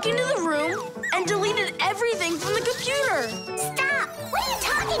snuck into the room and deleted everything from the computer. Stop! What are you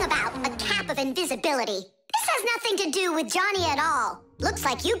talking about? A cap of invisibility? This has nothing to do with Johnny at all. Looks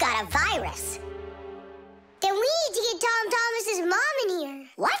like you got a virus. Then we need to get Tom Thomas's mom in here.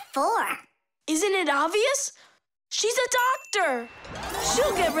 What for? Isn't it obvious? She's a doctor.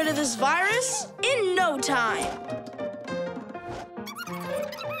 She'll get rid of this virus in no time.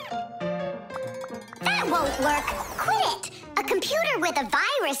 That won't work. Quit it. A computer with a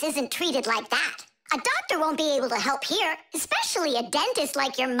virus isn't treated like that. A doctor won't be able to help here, especially a dentist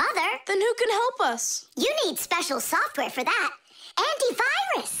like your mother. Then who can help us? You need special software for that.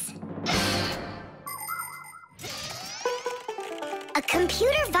 Antivirus. A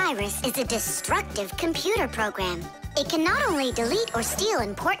computer virus is a destructive computer program. It can not only delete or steal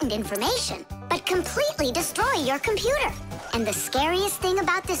important information, but completely destroy your computer. And the scariest thing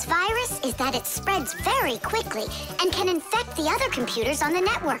about this virus is that it spreads very quickly and can infect the other computers on the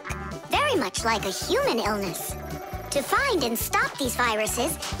network, very much like a human illness. To find and stop these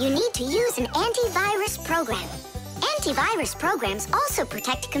viruses, you need to use an antivirus program. Antivirus programs also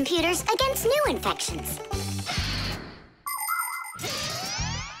protect computers against new infections.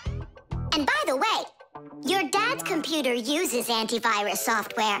 And by the way, your dad's computer uses antivirus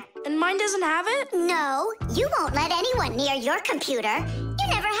software. And mine doesn't have it? No, you won't let anyone near your computer. You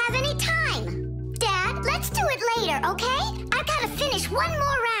never have any time. Dad, let's do it later, okay? I've got to finish one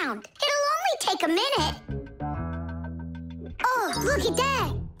more round. It'll only take a minute. Oh, look at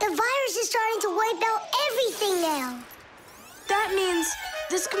that. The virus is starting to wipe out everything now. That means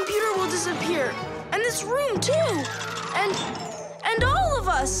this computer will disappear. And this room, too. And all of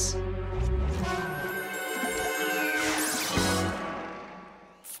us.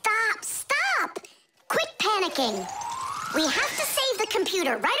 Stop! Quit panicking. We have to save the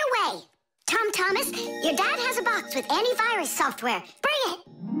computer right away. Tom Thomas, your dad has a box with antivirus software. Bring it.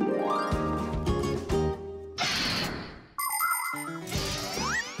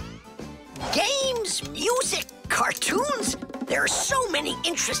 Games, music, cartoons. There are so many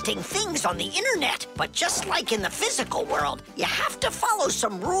interesting things on the internet, but just like in the physical world, you have to follow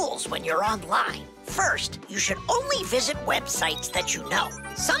some rules when you're online. First, you should only visit websites that you know.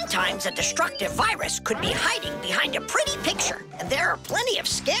 Sometimes a destructive virus could be hiding behind a pretty picture, and there are plenty of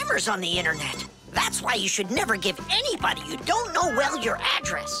scammers on the internet. That's why you should never give anybody you don't know well your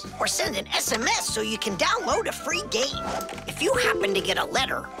address, or send an SMS so you can download a free game. If you happen to get a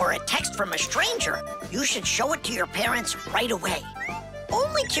letter or a text from a stranger, you should show it to your parents right away.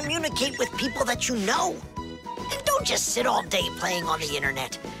 Only communicate with people that you know. And don't just sit all day playing on the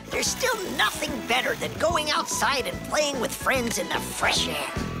internet. There's still nothing better than going outside and playing with friends in the fresh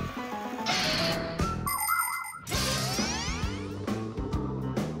air.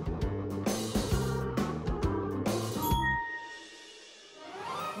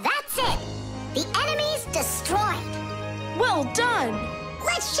 That's it. The enemy's destroyed. Well done.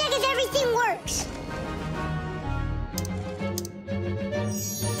 Let's check if everything works.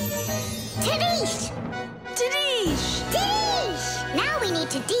 Tadish! Now we need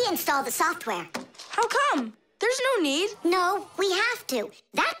to deinstall the software. How come? There's no need. No, we have to.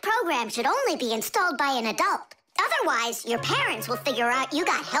 That program should only be installed by an adult. Otherwise, your parents will figure out you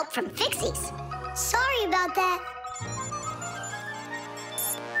got help from Fixies. Sorry about that.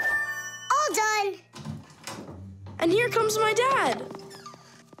 All done. And here comes my dad.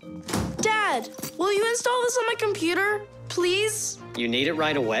 Dad, will you install this on my computer, please? You need it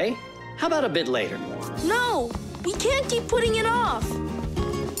right away? How about a bit later? No, we can't keep putting it off.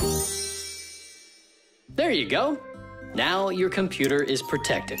 There you go. Now your computer is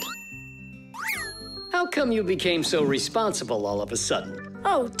protected. How come you became so responsible all of a sudden?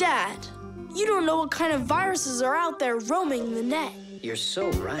 Oh, Dad, you don't know what kind of viruses are out there roaming the net. You're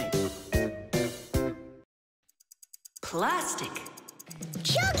so right. Plastic.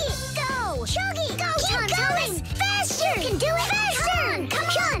 Chug it! Go! Chug it! Go, Tom Thomas! Faster! You can do it! Faster! Come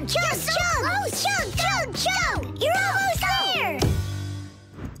on! Chug! Oh, chug! You're almost there!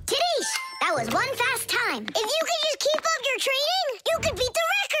 Tadish, that was one fast time. If you could just keep up your training, you could beat the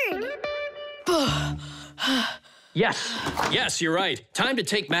record! Yes, you're right. Time to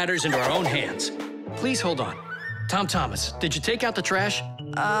take matters into our own hands. Please hold on. Tom Thomas, did you take out the trash?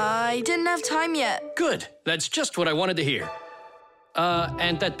 I didn't have time yet. Good. That's just what I wanted to hear.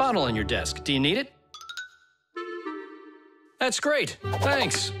 And that bottle on your desk, do you need it? That's great.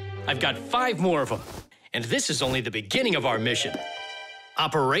 Thanks. I've got 5 more of them. And this is only the beginning of our mission.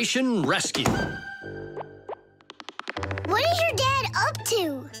 Operation Rescue. What is your dad up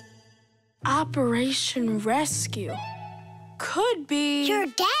to? Operation Rescue. Could be... Your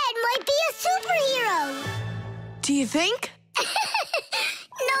dad might be a superhero. Do you think?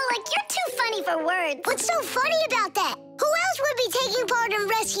 Nolik, you're too funny for words. What's so funny about that? Who else would be taking part in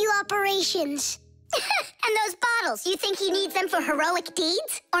rescue operations? And those bottles, you think he needs them for heroic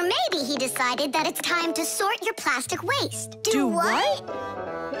deeds? Or maybe he decided that it's time to sort your plastic waste. Do what?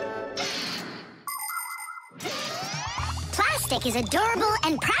 Plastic is a durable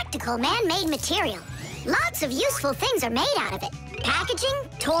and practical man-made material. Lots of useful things are made out of it. Packaging,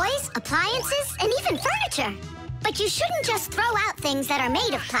 toys, appliances, and even furniture. But you shouldn't just throw out things that are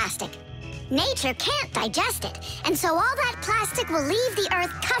made of plastic. Nature can't digest it, and so all that plastic will leave the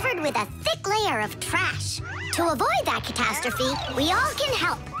earth covered with a thick layer of trash. To avoid that catastrophe, we all can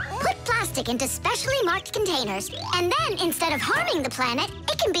help. Put plastic into specially marked containers, and then instead of harming the planet,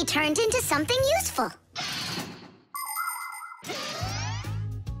 it can be turned into something useful.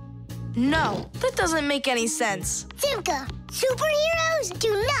 No, that doesn't make any sense. Simka, superheroes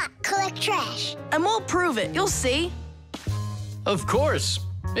do not collect trash. And we'll prove it. You'll see. Of course.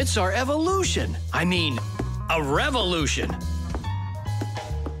 It's our evolution. I mean, a revolution.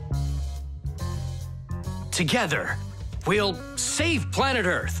 Together, we'll save planet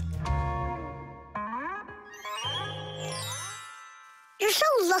Earth. You're so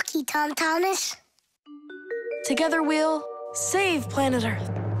lucky, Tom Thomas. Together we'll save planet Earth.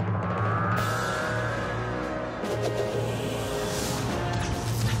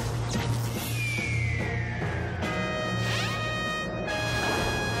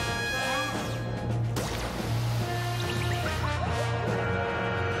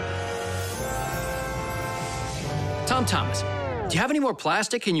 Tom Thomas, do you have any more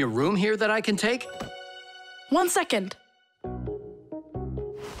plastic in your room here that I can take? 1 second.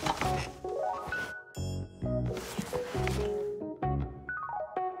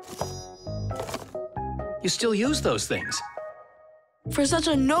 You still use those things? For such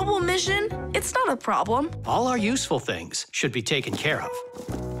a noble mission, it's not a problem. All our useful things should be taken care of.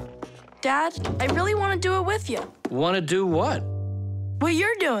 Dad, I really want to do it with you. Want to do what? What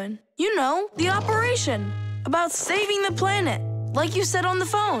you're doing. You know, the operation. About saving the planet, like you said on the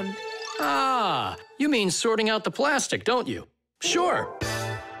phone. Ah, you mean sorting out the plastic, don't you? Sure.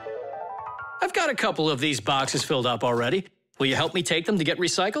 I've got a couple of these boxes filled up already. Will you help me take them to get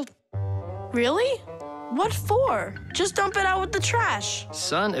recycled? Really? What for? Just dump it out with the trash.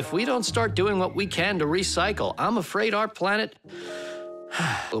 Son, if we don't start doing what we can to recycle, I'm afraid our planet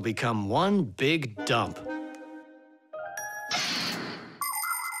will become one big dump.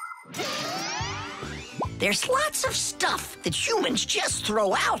 There's lots of stuff that humans just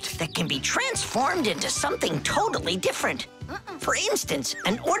throw out that can be transformed into something totally different. For instance,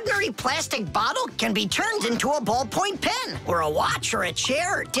 an ordinary plastic bottle can be turned into a ballpoint pen, or a watch, or a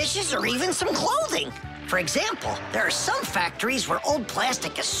chair, or dishes, or even some clothing. For example, there are some factories where old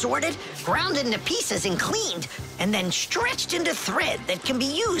plastic is sorted, ground into pieces and cleaned, and then stretched into thread that can be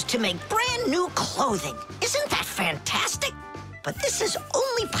used to make brand new clothing. Isn't that fantastic? But this is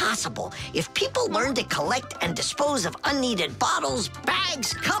only possible if people learn to collect and dispose of unneeded bottles,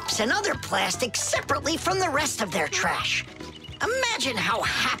 bags, cups, and other plastic separately from the rest of their trash. Imagine how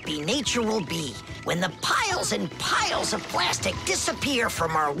happy nature will be when the piles and piles of plastic disappear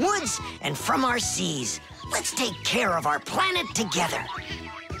from our woods and from our seas. Let's take care of our planet together.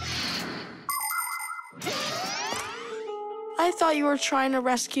 I thought you were trying to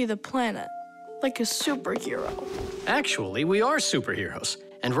rescue the planet, like a superhero. Actually, we are superheroes,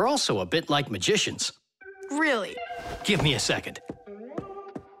 and we're also a bit like magicians. Really? Give me a second.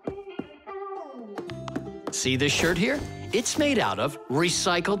 See this shirt here? It's made out of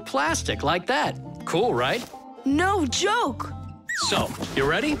recycled plastic like that. Cool, right? No joke! So, you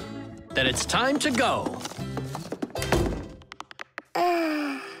ready? Then it's time to go.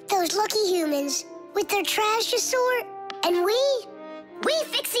 Those lucky humans, with their trash to sort, and we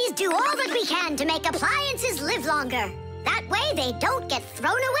Fixies do all that we can to make appliances live longer. That way they don't get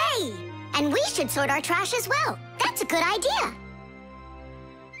thrown away. And we should sort our trash as well. That's a good idea.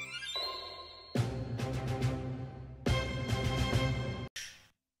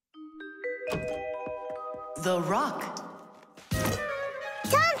 The rock. Tom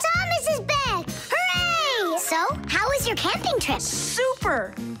Thomas is back! Hooray! So, how was your camping trip?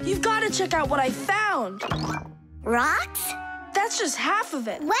 Super! You've got to check out what I found. Rocks? That's just half of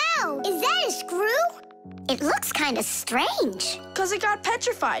it. Wow, is that a screw? It looks kind of strange. Because it got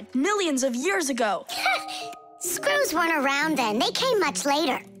petrified millions of years ago. Screws weren't around then. They came much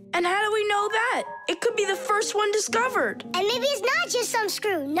later. And how do we know that? It could be the first one discovered. And maybe it's not just some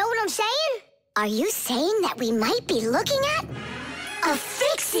screw. Know what I'm saying? Are you saying that we might be looking at a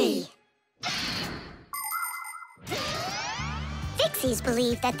Fixie? Fixies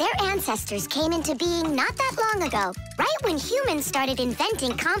believe that their ancestors came into being not that long ago, right when humans started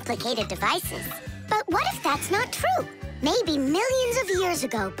inventing complicated devices. But what if that's not true? Maybe millions of years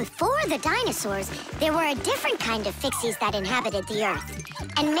ago, before the dinosaurs, there were a different kind of Fixies that inhabited the Earth.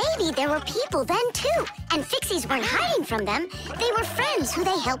 And maybe there were people then, too. And Fixies weren't hiding from them. They were friends who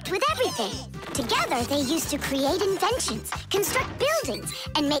they helped with everything. Together, they used to create inventions, construct buildings,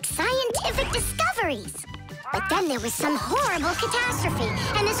 and make scientific discoveries. But then there was some horrible catastrophe,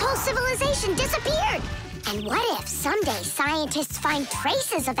 and this whole civilization disappeared. And what if someday scientists find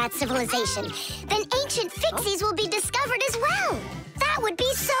traces of that civilization? Then ancient Fixies will be discovered as well. That would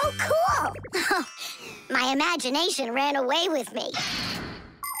be so cool. My imagination ran away with me.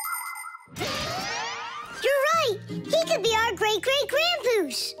 You're right. He could be our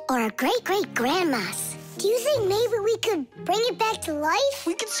great-great-grandpoos. Or a great-great-grandmas. Do you think maybe we could bring it back to life?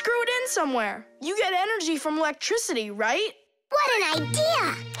 We could screw it in somewhere. You get energy from electricity, right? What an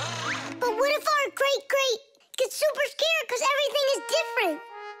idea! But what if our great gets super scared because everything is different?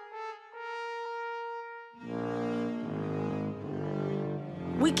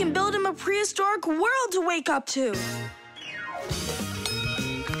 We can build him a prehistoric world to wake up to.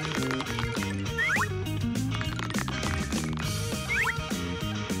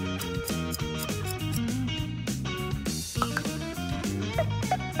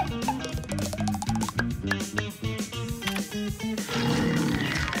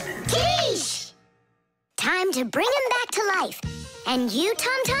 Kitty! Time to bring him back to life. And you,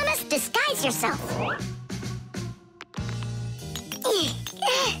 Tom Thomas, disguise yourself.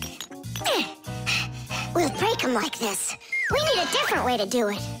 We'll break him like this. We need a different way to do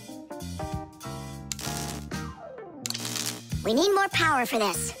it. We need more power for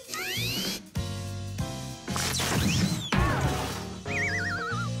this.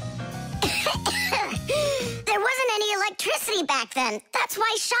 There wasn't any electricity back then. That's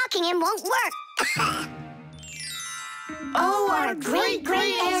why shocking him won't work. Oh, our great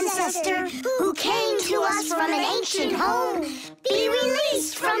ancestor, who came to us from an ancient home, be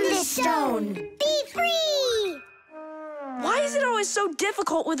released from this stone. Be free! Why is it always so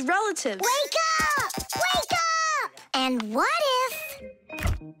difficult with relatives? Wake up! Wake up! And what if...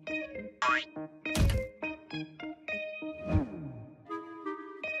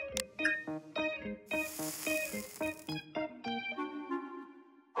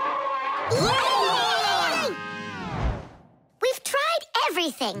 Yay! We've tried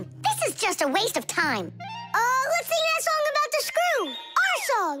everything. This is just a waste of time. Let's sing that song about the screw. Our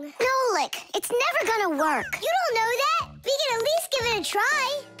song. Nolik, it's never gonna work. You don't know that. We can at least give it a try.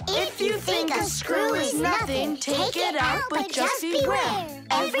 If you think a screw is nothing, take it out, but just beware.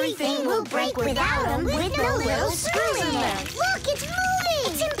 Everything will break without them with no little screw in there. Look, it's moving.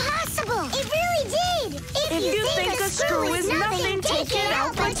 It's impossible. It really did. If you think a screw is nothing, take it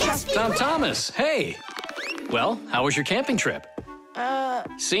out, but just beware. Tom Thomas, hey. Well, how was your camping trip?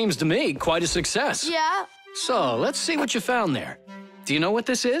 Seems to me quite a success. Yeah. So, let's see what you found there. Do you know what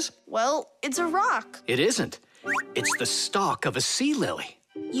this is? Well, it's a rock. It isn't. It's the stalk of a sea lily.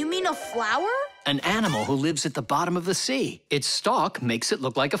 You mean a flower? An animal who lives at the bottom of the sea. Its stalk makes it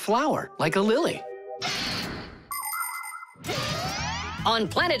look like a flower, like a lily. On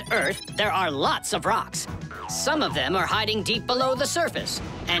planet Earth, there are lots of rocks. Some of them are hiding deep below the surface,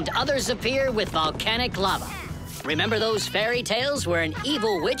 and others appear with volcanic lava. Remember those fairy tales where an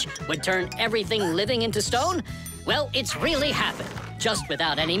evil witch would turn everything living into stone? Well, it's really happened, just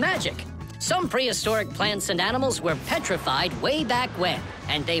without any magic. Some prehistoric plants and animals were petrified way back when,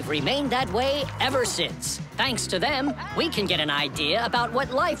 and they've remained that way ever since. Thanks to them, we can get an idea about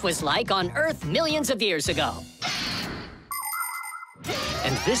what life was like on Earth millions of years ago.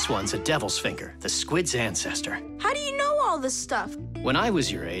 And this one's a devil's finger, the squid's ancestor. How do you know all this stuff? When I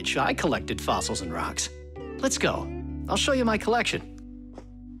was your age, I collected fossils and rocks. Let's go. I'll show you my collection.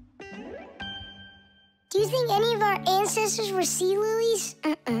 Do you think any of our ancestors were sea lilies?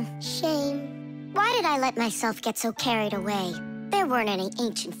 Shame. Why did I let myself get so carried away? There weren't any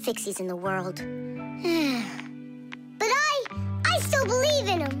ancient Fixies in the world. But I still believe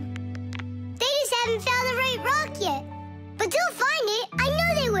in them. They just haven't found the right rock yet. But they'll find it. I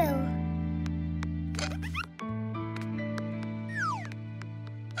know they will.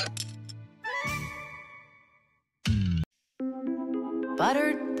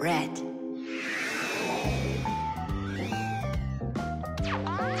 Buttered bread.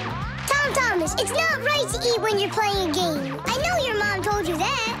 Tom Thomas, it's not right to eat when you're playing a game. I know your mom told you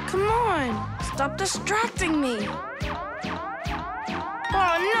that. Come on, stop distracting me.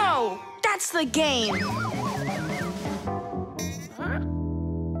 Oh no, that's the game.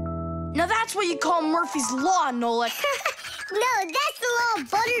 Now that's what you call Murphy's Law, Nolik. No, that's the law of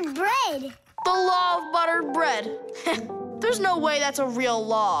buttered bread. The law of buttered bread. There's no way that's a real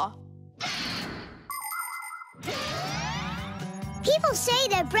law. People say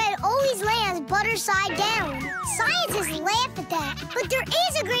that bread always lands butter side down. Scientists laugh at that, but there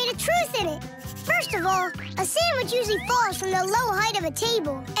is a grain of truth in it. First of all, a sandwich usually falls from the low height of a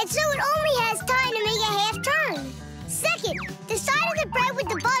table, and so it only has time to make a half turn. Second, the side of the bread with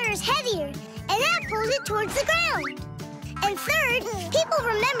the butter is heavier, and that pulls it towards the ground. And third, people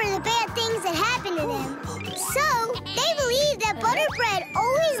remember the bad things that happen to them. So, they believe that buttered bread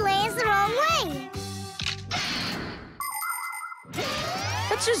always lands the wrong way.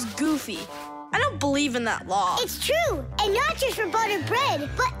 That's just goofy. I don't believe in that law. It's true, and not just for buttered bread,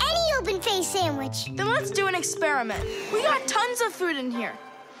 but any open-faced sandwich. Then let's do an experiment. We got tons of food in here.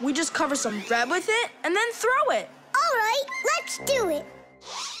 We just cover some bread with it and then throw it. All right, let's do it.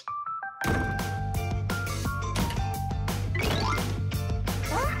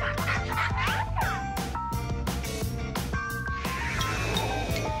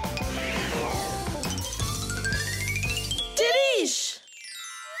 Didish!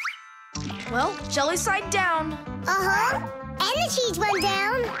 Well, jelly side down. Uh-huh. And the cheese went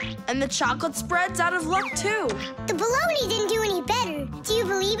down. And the chocolate spread's out of luck, too. The bologna didn't do any better. Do you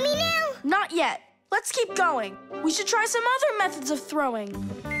believe me now? Not yet. Let's keep going. We should try some other methods of throwing.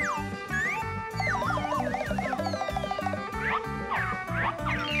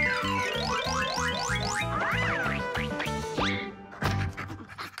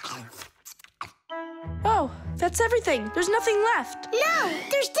 Oh, that's everything. There's nothing left. No,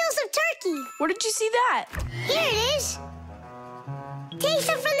 there's still some turkey. Where did you see that? Here it is. Take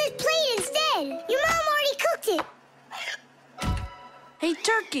some from this plate instead. Your mom already cooked it. Hey,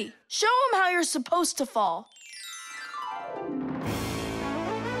 Turkey, show him how you're supposed to fall.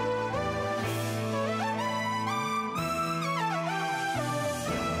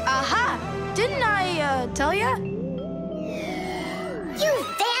 Aha! Didn't I, tell ya? You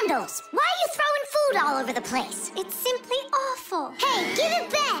vandals! Why are you throwing food all over the place? It's simply awful. Hey, give it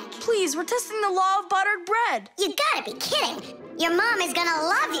back! Please, we're testing the law of buttered bread. You gotta be kidding. Your mom is gonna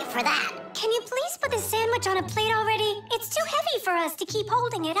love you for that. Can you please put the sandwich on a plate already? It's too heavy for us to keep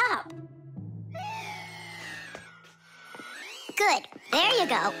holding it up. Good. There you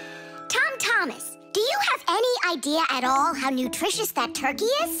go. Tom Thomas, do you have any idea at all how nutritious that turkey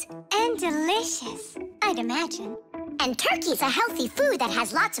is? And delicious, I'd imagine. And turkey's a healthy food that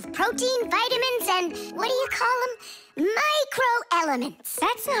has lots of protein, vitamins, and what do you call them? Microelements.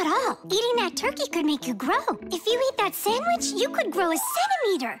 That's not all. Eating that turkey could make you grow. If you eat that sandwich, you could grow a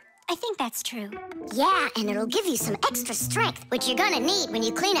centimeter. I think that's true. Yeah, and it'll give you some extra strength, which you're gonna need when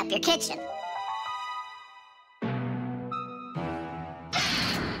you clean up your kitchen.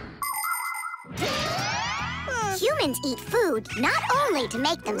 Humans eat food not only to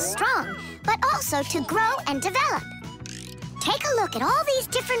make them strong, but also to grow and develop. Take a look at all these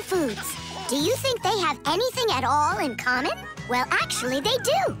different foods. Do you think they have anything at all in common? Well, actually, they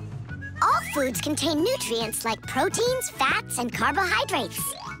do. All foods contain nutrients like proteins, fats, and carbohydrates.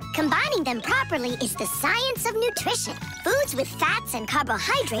 Combining them properly is the science of nutrition. Foods with fats and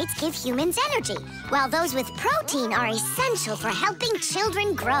carbohydrates give humans energy, while those with protein are essential for helping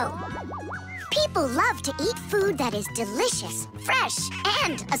children grow. People love to eat food that is delicious, fresh,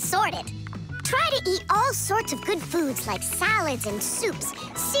 and assorted. Try to eat all sorts of good foods like salads and soups,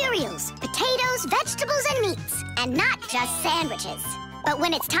 cereals, potatoes, vegetables, and meats, and not just sandwiches. But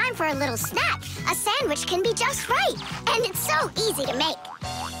when it's time for a little snack, a sandwich can be just right, and it's so easy to make.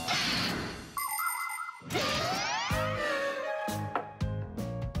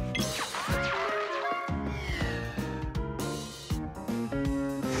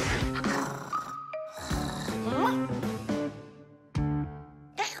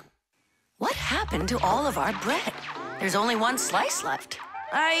 What happened to all of our bread? There's only one slice left.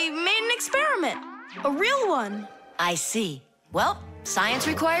 I made an experiment. A real one. I see. Well, science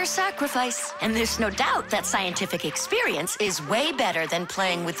requires sacrifice. And there's no doubt that scientific experience is way better than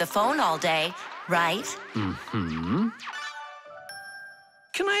playing with the phone all day, right? Mm-hmm.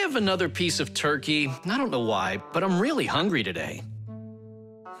 Can I have another piece of turkey? I don't know why, but I'm really hungry today.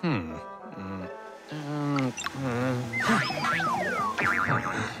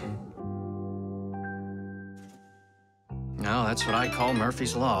 No, that's what I call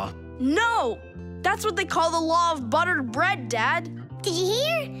Murphy's Law. No! That's what they call the law of buttered bread, Dad. Did you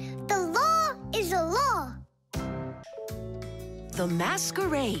hear? The law is a law. The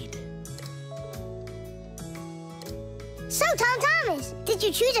Masquerade. So, Tom Thomas, did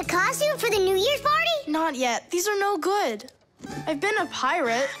you choose a costume for the New Year's party? Not yet. These are no good. I've been a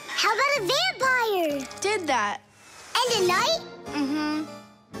pirate. How about a vampire? Did that. And a knight?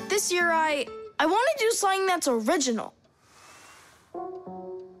 Mm-hmm. This year, I want to do something that's original.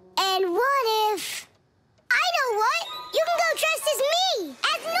 And what if... I know what! You can go dressed as me!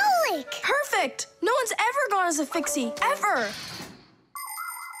 As Nolik! Perfect! No one's ever gone as a Fixie, ever!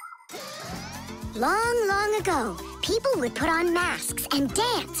 Long, long ago, people would put on masks and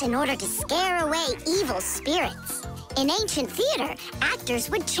dance in order to scare away evil spirits. In ancient theater, actors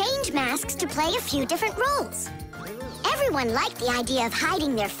would change masks to play a few different roles. Everyone liked the idea of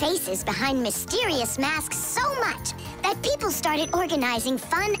hiding their faces behind mysterious masks so much that people started organizing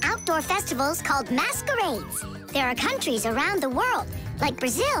fun outdoor festivals called masquerades. There are countries around the world, like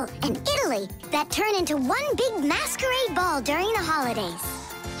Brazil and Italy, that turn into one big masquerade ball during the holidays.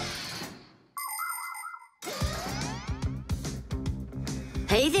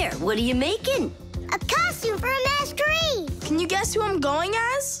 Hey there, what are you making? A costume for a masquerade. Can you guess who I'm going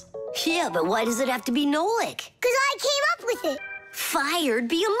as? Yeah, but why does it have to be Nolik? 'Cause I came up with it. Fire'd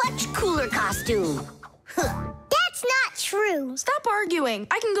be a much cooler costume. That's not true. Stop arguing.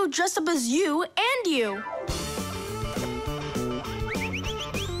 I can go dressed up as you and you.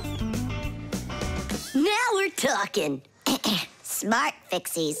 Now we're talking. Smart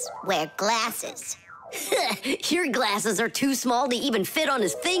Fixies wear glasses. Your glasses are too small to even fit on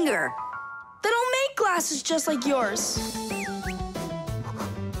his finger. They don't make glasses just like yours.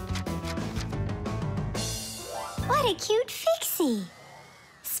 What a cute Fixie.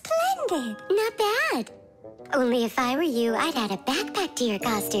 Splendid. Not bad. Only if I were you, I'd add a backpack to your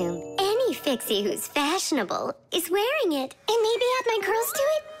costume. Any Fixie who's fashionable is wearing it. And maybe add my curls to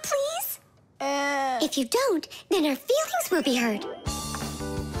it, please? If you don't, then our feelings will be hurt.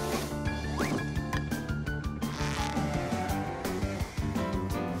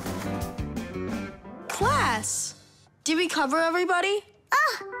 Class. Did we cover everybody?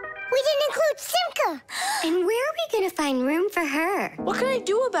 Oh, we didn't include Simka. And where are we gonna find room for her? What can I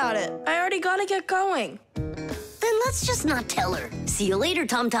do about it? I already gotta get going. Then let's just not tell her. See you later,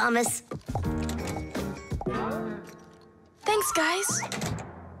 Tom Thomas. Thanks, guys.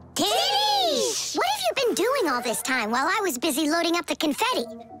 Tish! What have you been doing all this time while I was busy loading up the confetti?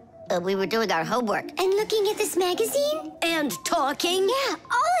 We were doing our homework. And looking at this magazine? And talking. Yeah,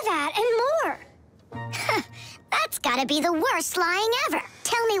 all of that and more. That's gotta be the worst lying ever.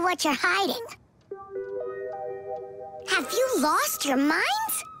 Tell me what you're hiding. Have you lost your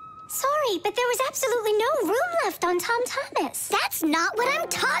minds? Sorry, but there was absolutely no room left on Tom Thomas. That's not what I'm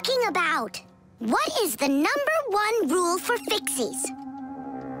talking about. What is the #1 rule for Fixies?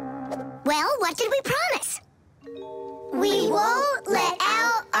 Well, what did we promise? We won't let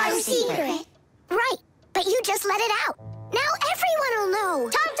out our secret. Right, but you just let it out. Now everyone will know.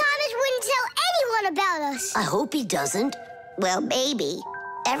 Tom Thomas wouldn't tell anyone about us. I hope he doesn't. Well, maybe.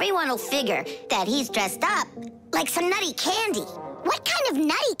 Everyone will figure that he's dressed up like some nutty candy. What kind of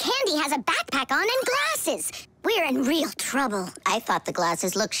nutty candy has a backpack on and glasses? We're in real trouble. I thought the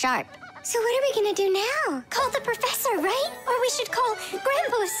glasses looked sharp. So what are we gonna do now? Call the professor, right? Or we should call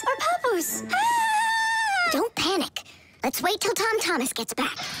Grandpus or Papus. Ah! Don't panic. Let's wait till Tom Thomas gets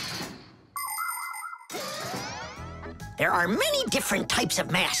back. There are many different types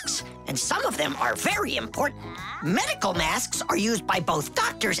of masks, and some of them are very important. Medical masks are used by both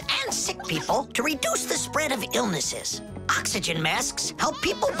doctors and sick people to reduce the spread of illnesses. Oxygen masks help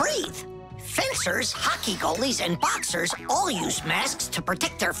people breathe. Fencers, hockey goalies, and boxers all use masks to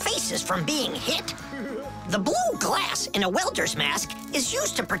protect their faces from being hit. The blue glass in a welder's mask is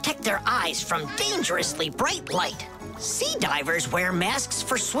used to protect their eyes from dangerously bright light. Sea divers wear masks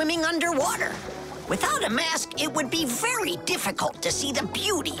for swimming underwater. Without a mask, it would be very difficult to see the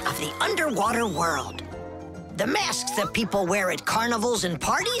beauty of the underwater world. The masks that people wear at carnivals and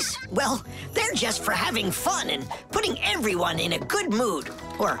parties, well, they're just for having fun and putting everyone in a good mood,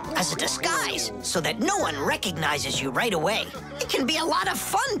 or as a disguise, so that no one recognizes you right away. It can be a lot of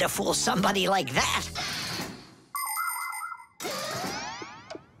fun to fool somebody like that.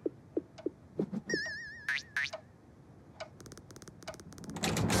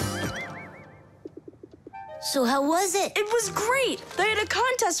 So how was it? It was great. They had a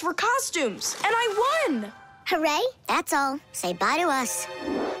contest for costumes, and I won. Hooray, that's all. Say bye to us.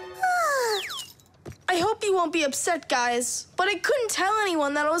 I hope you won't be upset, guys, but I couldn't tell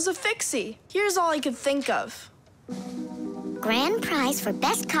anyone that I was a Fixie. Here's all I could think of. Grand prize for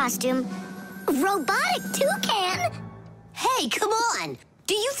best costume, robotic toucan. Hey, come on.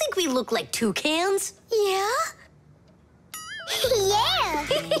 Do you think we look like toucans? Yeah? Yeah.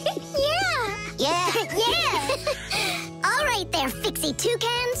 Yeah. All right there, Fixie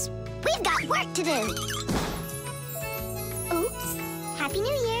toucans. We've got work to do. Oops. Happy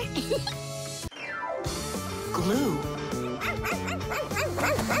New Year. Glue.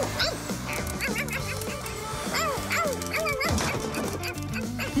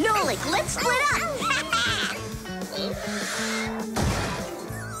 Nolik, let's split up.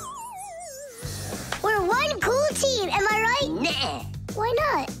 We're one cool team, am I right? Nah. Why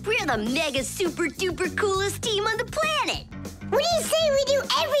not? We're the mega super duper coolest team on the planet. What do you say we do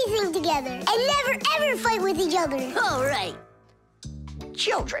everything together and never ever fight with each other? All right.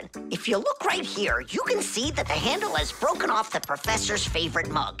 Children, if you look right here, you can see that the handle has broken off the professor's favorite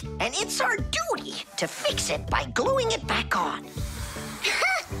mug. And it's our duty to fix it by gluing it back on.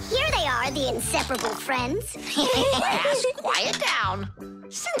 Here they are, the inseparable friends. Class, quiet down.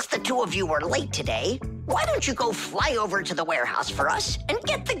 Since the two of you were late today, why don't you go fly over to the warehouse for us and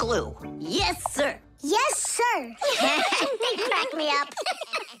get the glue? Yes, sir. Yes, sir. They crack me up.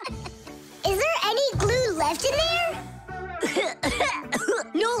 left in there?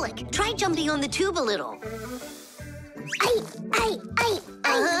 Nolik, try jumping on the tube a little.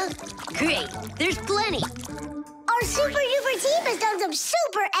 Great, there's plenty. Our super-duper team has done some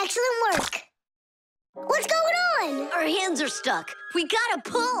super excellent work. What's going on? Our hands are stuck. We gotta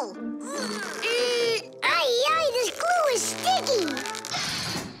pull. This glue is sticky.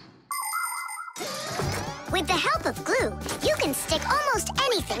 With the help of glue, you can stick almost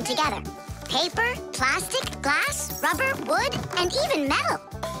anything together. Paper, plastic, glass, rubber, wood, and even metal.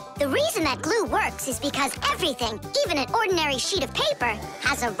 The reason that glue works is because everything, even an ordinary sheet of paper,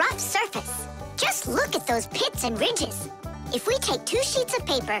 has a rough surface. Just look at those pits and ridges. If we take 2 sheets of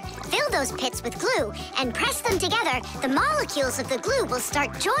paper, fill those pits with glue, and press them together, the molecules of the glue will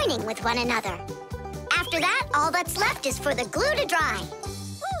start joining with one another. After that, all that's left is for the glue to dry.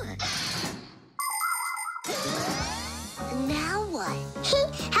 Now what?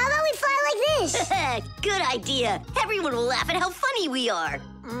 How about we fly like this? Good idea. Everyone will laugh at how funny we are.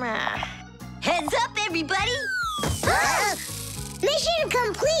 Heads up, everybody. Mission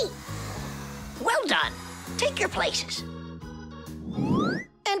complete. Well done. Take your places.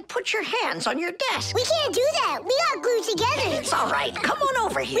 And put your hands on your desk. We can't do that. We got glued together. It's all right. Come on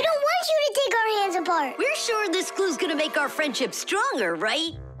over here. We don't want you to take our hands apart. We're sure this glue's gonna make our friendship stronger,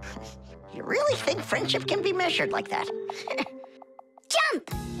 right? You really think friendship can be measured like that? Jump!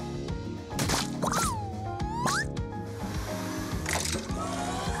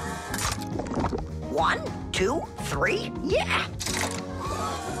 One, 2, 3, yeah!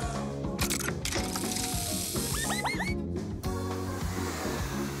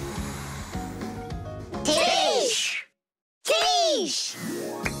 Tish! Tish!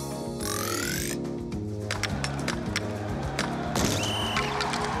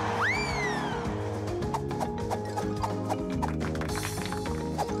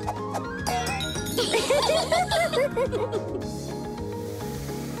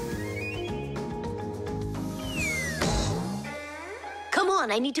 Come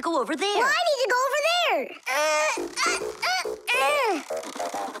on, I need to go over there. Well, I need to go over there.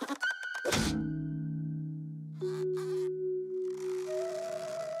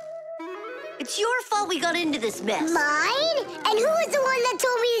 It's your fault we got into this mess. Mine? And who was the one that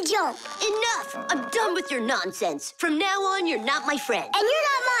told me to jump? Enough! I'm done with your nonsense. From now on, you're not my friend. And you're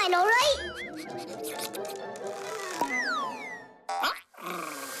not mine, all right?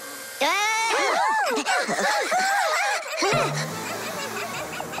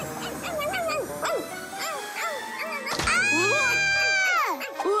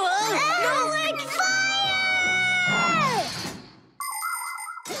 Nolik!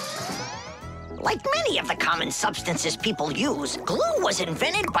 Like many of the common substances people use, glue was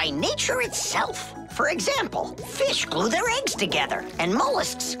invented by nature itself. For example, fish glue their eggs together, and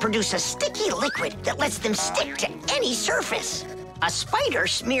mollusks produce a sticky liquid that lets them stick to any surface. A spider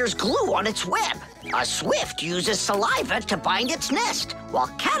smears glue on its web. A swift uses saliva to bind its nest, while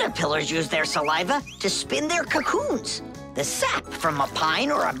caterpillars use their saliva to spin their cocoons. The sap from a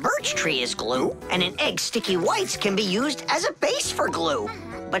pine or a birch tree is glue, and an egg's sticky whites can be used as a base for glue.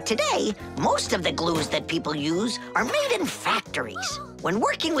 But today, most of the glues that people use are made in factories. When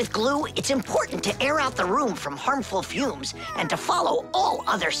working with glue, it's important to air out the room from harmful fumes and to follow all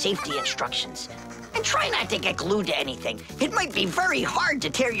other safety instructions. And try not to get glued to anything. It might be very hard to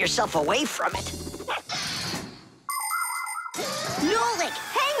tear yourself away from it. Nolik,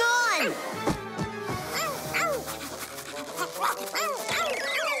 hang on!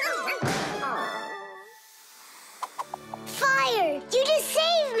 Fire! You just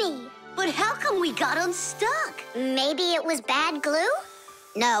saved me! But how come we got unstuck? Maybe it was bad glue?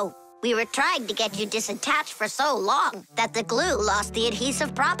 No, we were trying to get you disattached for so long that the glue lost the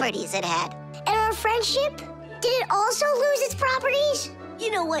adhesive properties it had. And our friendship? Did it also lose its properties?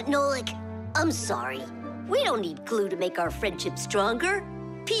 You know what, Nolik? I'm sorry. We don't need glue to make our friendship stronger.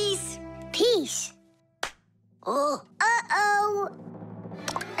 Peace. Peace. Oh. Uh-oh.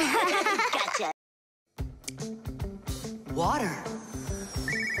 Gotcha. Water.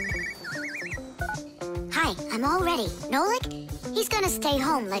 Hi, I'm all ready. Nolik, he's gonna stay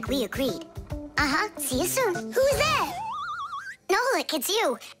home like we agreed. Uh-huh, see you soon. Who's that? Nolik, it's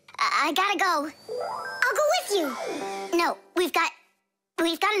you. I gotta go. I'll go with you. No, we've got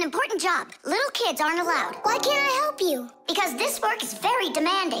an important job. Little kids aren't allowed. Why can't I help you? Because this work is very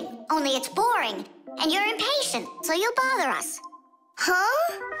demanding, only it's boring. And you're impatient, so you'll bother us.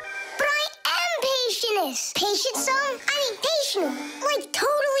 Huh? But I am patientest. Patient, son? I mean patient. Like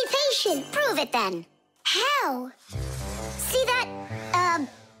totally patient. Prove it then. How? See that,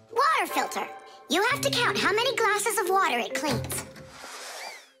 water filter? You have to count how many glasses of water it cleans.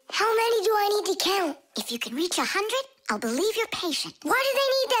 How many do I need to count? If you can reach 100, I'll believe you're patient. Why do they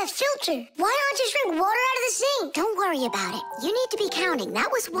need that filter? Why not just drink water out of the sink? Don't worry about it. You need to be counting.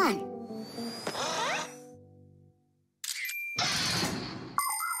 That was 1.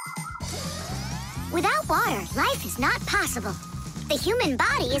 Without water, life is not possible. The human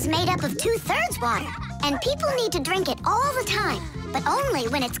body is made up of 2/3 water, and people need to drink it all the time, but only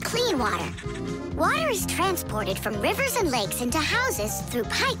when it's clean water. Water is transported from rivers and lakes into houses through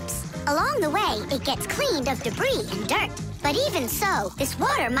pipes. Along the way, it gets cleaned of debris and dirt. But even so, this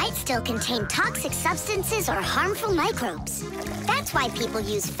water might still contain toxic substances or harmful microbes. That's why people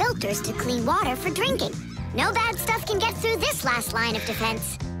use filters to clean water for drinking. No bad stuff can get through this last line of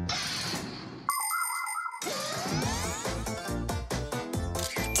defense.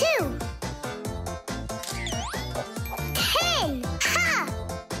 2. 10. Ha!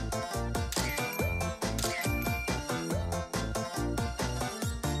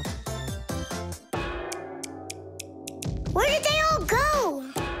 Where did they all go?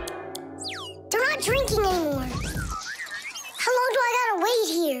 They're not drinking anymore. How long do I gotta wait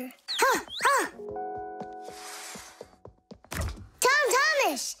here? Tom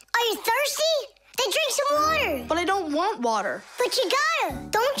Thomas, are you thirsty? Then drink some water. But I don't want water. But you gotta.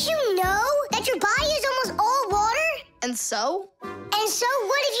 Don't you know that your body is almost all water? And so? And so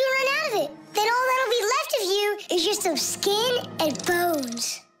what if you run out of it? Then all that'll be left of you is just some skin and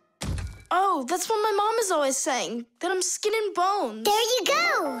bones. Oh, that's what my mom is always saying, that I'm skin and bones. There you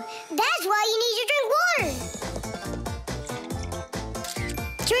go. That's why you need to drink water.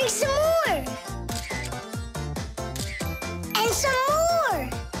 Drink some more. And some more.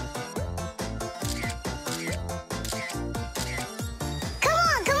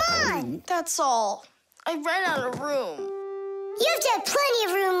 Come on. That's all. I ran out of room. You have to have plenty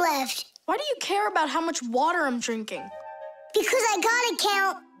of room left. Why do you care about how much water I'm drinking? Because I gotta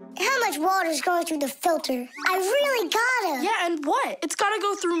count how much water's going through the filter. I really gotta. Yeah, and what? It's gotta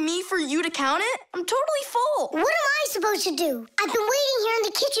go through me for you to count it? I'm totally full. What am I supposed to do? I've been waiting here in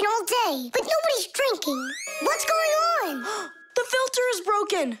the kitchen all day, but nobody's drinking. What's going on? The filter is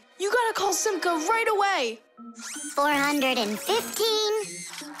broken. You gotta call Simka right away. 415,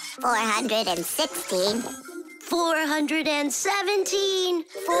 416, 417,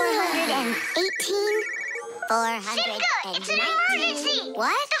 418, 419. Simka, it's an emergency!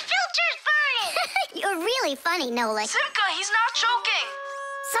 What? The filter's burning! You're really funny, Nolik. Simka, he's not choking.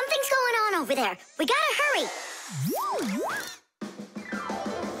 Something's going on over there. We gotta hurry.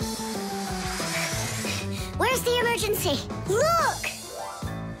 Where's the emergency? Look!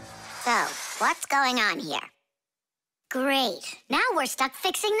 So, what's going on here? Great. Now we're stuck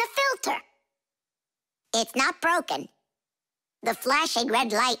fixing the filter. It's not broken. The flashing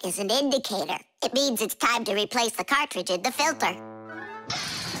red light is an indicator. It means it's time to replace the cartridge in the filter.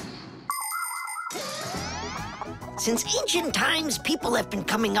 Since ancient times, people have been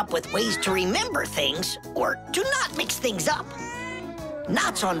coming up with ways to remember things or to not mix things up.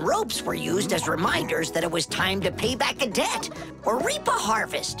 Knots on ropes were used as reminders that it was time to pay back a debt or reap a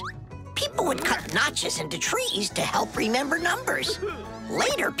harvest. People would cut notches into trees to help remember numbers.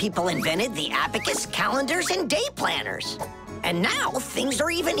 Later, people invented the abacus, calendars, and day planners. And now, things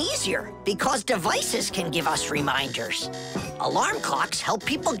are even easier because devices can give us reminders. Alarm clocks help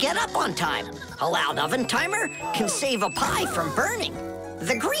people get up on time. A loud oven timer can save a pie from burning.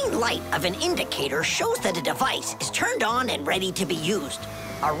 The green light of an indicator shows that a device is turned on and ready to be used.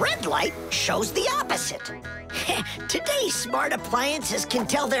 A red light shows the opposite. Today's smart appliances can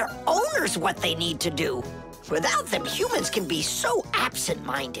tell their owners what they need to do. Without them, humans can be so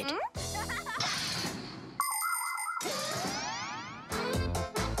absent-minded.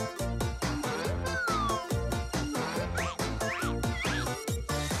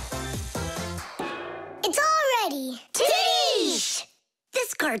 It's all ready. Titties!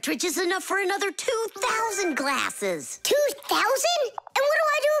 This cartridge is enough for another 2,000 glasses. 2,000? And what do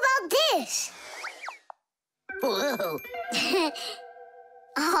I do about this? Whoa.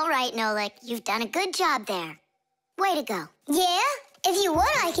 All right, Nolik, you've done a good job there. Way to go. Yeah? If you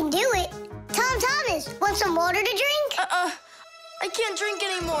want, I can do it. Tom Thomas, want some water to drink? I can't drink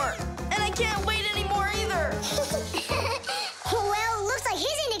anymore. And I can't wait anymore either. Well, looks like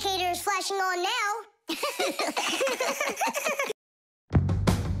his indicator is flashing on now.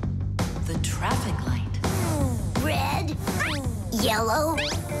 The traffic light. Red, yellow,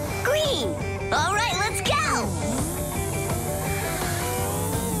 green. All right, let's go.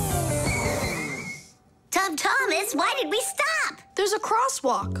 Tom Thomas, why did we stop? There's a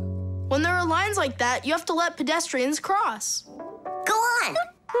crosswalk. When there are lines like that, you have to let pedestrians cross. Go on.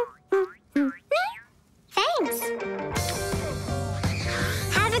 Thanks.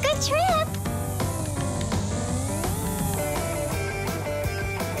 Have a good trip.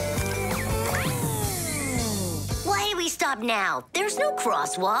 now. There's no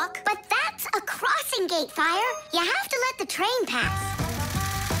crosswalk. But that's a crossing gate, Fire. You have to let the train pass.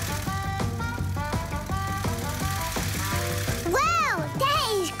 Wow, that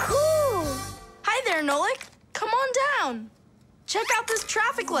is cool. Hi there, Nolik. Come on down. Check out this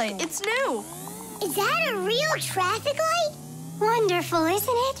traffic light. It's new. Is that a real traffic light? Wonderful, isn't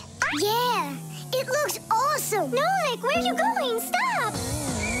it? Yeah, it looks awesome. Nolik, where are you going? Stop!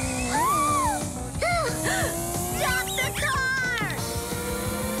 Stop the car!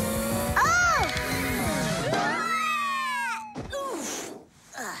 Oh! Oof.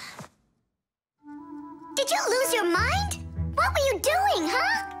 Did you lose your mind? What were you doing,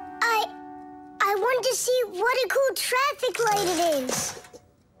 huh? I wanted to see what a cool traffic light it is.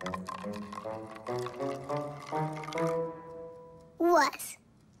 What?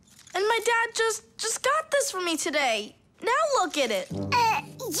 And my dad just got this for me today. Now look at it. You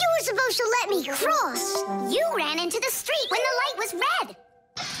were supposed to let me cross. You ran into the street when the light was red.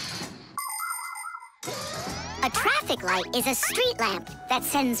 A traffic light is a street lamp that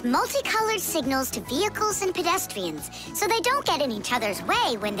sends multicolored signals to vehicles and pedestrians so they don't get in each other's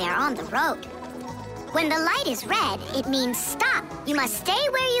way when they're on the road. When the light is red, it means stop. You must stay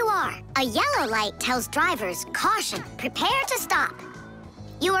where you are. A yellow light tells drivers, caution, prepare to stop.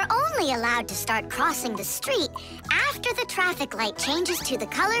 You are only allowed to start crossing the street after the traffic light changes to the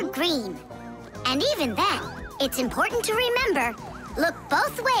color green. And even then, it's important to remember, look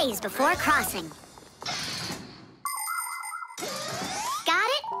both ways before crossing. Got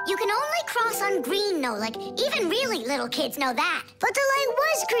it? You can only cross on green, Nolik. Even really little kids know that. But the light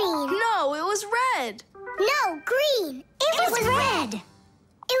was green. No, it was red. No, green. It was red.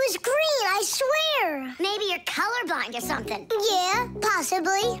 It was green, I swear. Maybe you're colorblind or something. Yeah,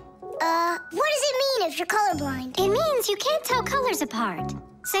 possibly. What does it mean if you're colorblind? It means you can't tell colors apart.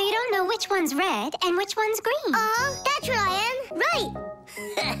 So you don't know which one's red and which one's green. That's what I am. Right.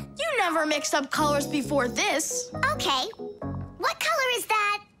 You never mixed up colors before this. Okay. What color is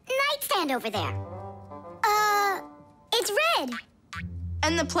that nightstand over there? It's red.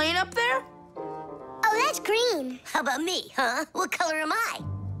 And the plane up there? Oh, that's green. How about me, huh? What color am I?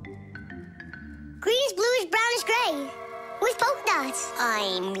 Greenish, bluish, brownish, gray. With polka dots.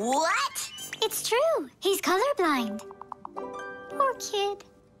 I'm what? It's true. He's colorblind. Poor kid.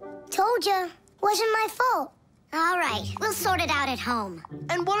 Told ya. Wasn't my fault. All right, we'll sort it out at home.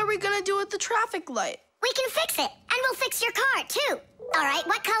 And what are we gonna do with the traffic light? We can fix it, and we'll fix your car, too. All right,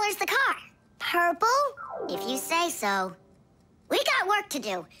 what color's the car? Purple? If you say so. We got work to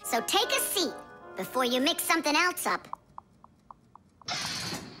do, so take a seat before you mix something else up.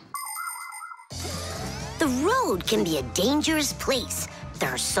 The road can be a dangerous place. There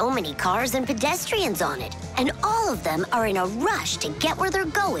are so many cars and pedestrians on it, and all of them are in a rush to get where they're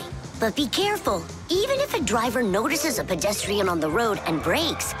going. But be careful. Even if a driver notices a pedestrian on the road and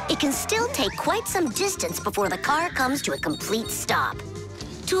brakes, it can still take quite some distance before the car comes to a complete stop.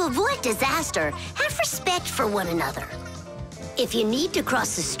 To avoid disaster, have respect for one another. If you need to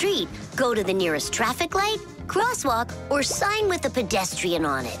cross the street, go to the nearest traffic light, crosswalk, or sign with a pedestrian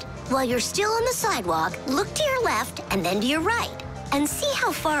on it. While you're still on the sidewalk, look to your left and then to your right, and see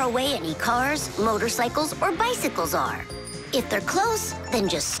how far away any cars, motorcycles, or bicycles are. If they're close, then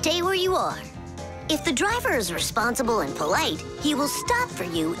just stay where you are. If the driver is responsible and polite, he will stop for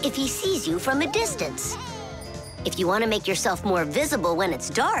you if he sees you from a distance. If you want to make yourself more visible when it's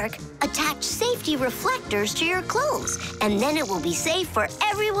dark, attach safety reflectors to your clothes, and then it will be safe for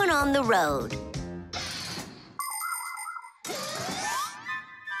everyone on the road.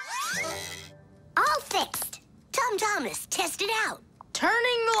 All fixed. Tom Thomas, test it out.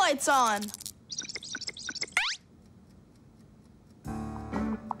 Turning the lights on.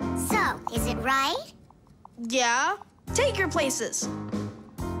 So, is it right? Yeah. Take your places.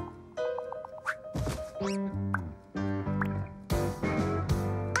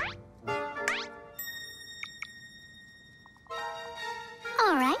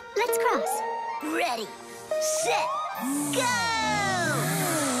 All right, let's cross. Ready, set, go!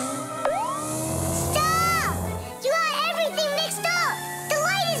 Stop! You got everything mixed up! The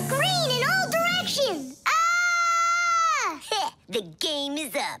light is green in all directions! Ah! The game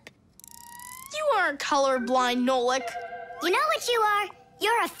is up. You aren't colorblind, Nolik. You know what you are?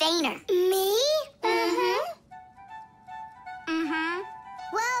 You're a feigner. Me? Mm-hmm. Mm-hmm.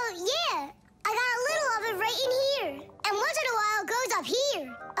 Well, yeah.